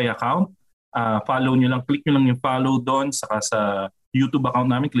Spotify account. Follow nyo lang, click nyo lang yung follow doon, saka sa YouTube account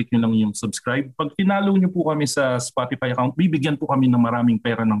namin, click nyo lang yung subscribe. Pag pinalo nyo po kami sa Spotify account, bibigyan po kami ng maraming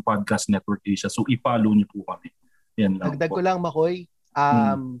pera ng Podcast Network Asia. So, i-follow nyo po kami. Yan lang Dagdag po. ko lang, Makoy,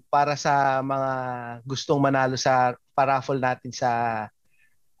 para sa mga gustong manalo sa paraffle natin sa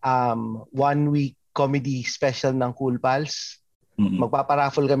 1-week comedy special ng Cool Pals.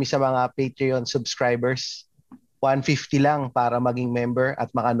 Magpaparaffle kami sa mga Patreon subscribers. 150 lang para maging member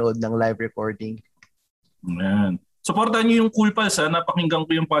at makanood ng live recording. Yan. Supportan niyo yung Cool Pals. Napakinggan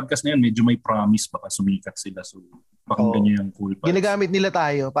ko yung podcast na yan. Medyo may promise, baka sumikat sila. So, pakinggan niyo yung Cool Pals. Ginagamit nila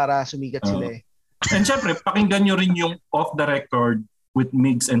tayo para sumikat sila And syempre, pakinggan niyo rin yung Off the Record with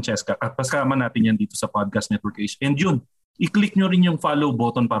Migs and Cheska. At kasama natin yan dito sa Podcast Network Asia. And yun, i-click nyo rin yung follow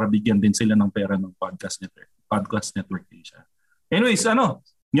button para bigyan din sila ng pera ng Podcast Network Asia. Anyways,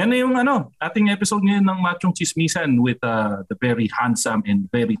 yan na yung ating episode ngayon ng Machong Chismisan with the very handsome and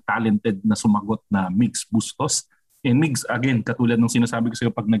very talented na sumagot na Migs Bustos. And Migs, again, katulad ng sinasabi ko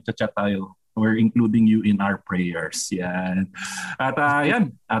sa'yo pag nagchat-chat tayo, we're including you in our prayers. Yan. At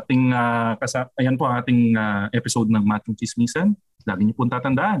yan, ayan po ang ating episode ng Machong Chismisan. Lagi niyo pong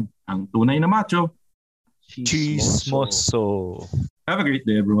tatandaan, ang tunay na macho, Chismoso. Have a great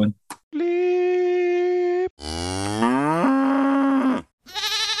day, everyone.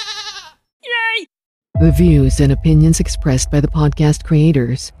 The views and opinions expressed by the podcast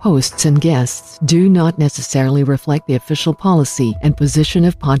creators, hosts, and guests do not necessarily reflect the official policy and position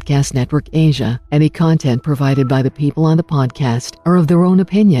of Podcast Network Asia. Any content provided by the people on the podcast are of their own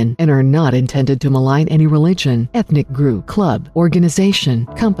opinion and are not intended to malign any religion, ethnic group, club, organization,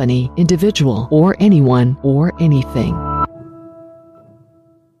 company, individual, or anyone or anything.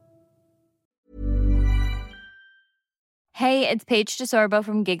 Hey, it's Paige DeSorbo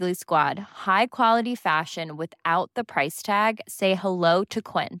from Giggly Squad. High quality fashion without the price tag. Say hello to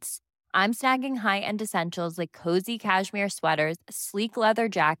Quince. I'm snagging high-end essentials like cozy cashmere sweaters, sleek leather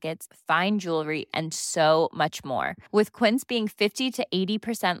jackets, fine jewelry, and so much more. With Quince being 50 to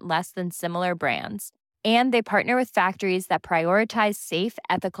 80% less than similar brands. And they partner with factories that prioritize safe,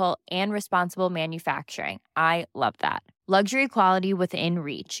 ethical, and responsible manufacturing. I love that. Luxury quality within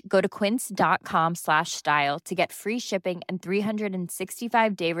reach. Go to quince.com/style to get free shipping and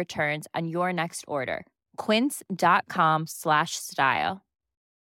 365-day returns on your next order. Quince.com/style.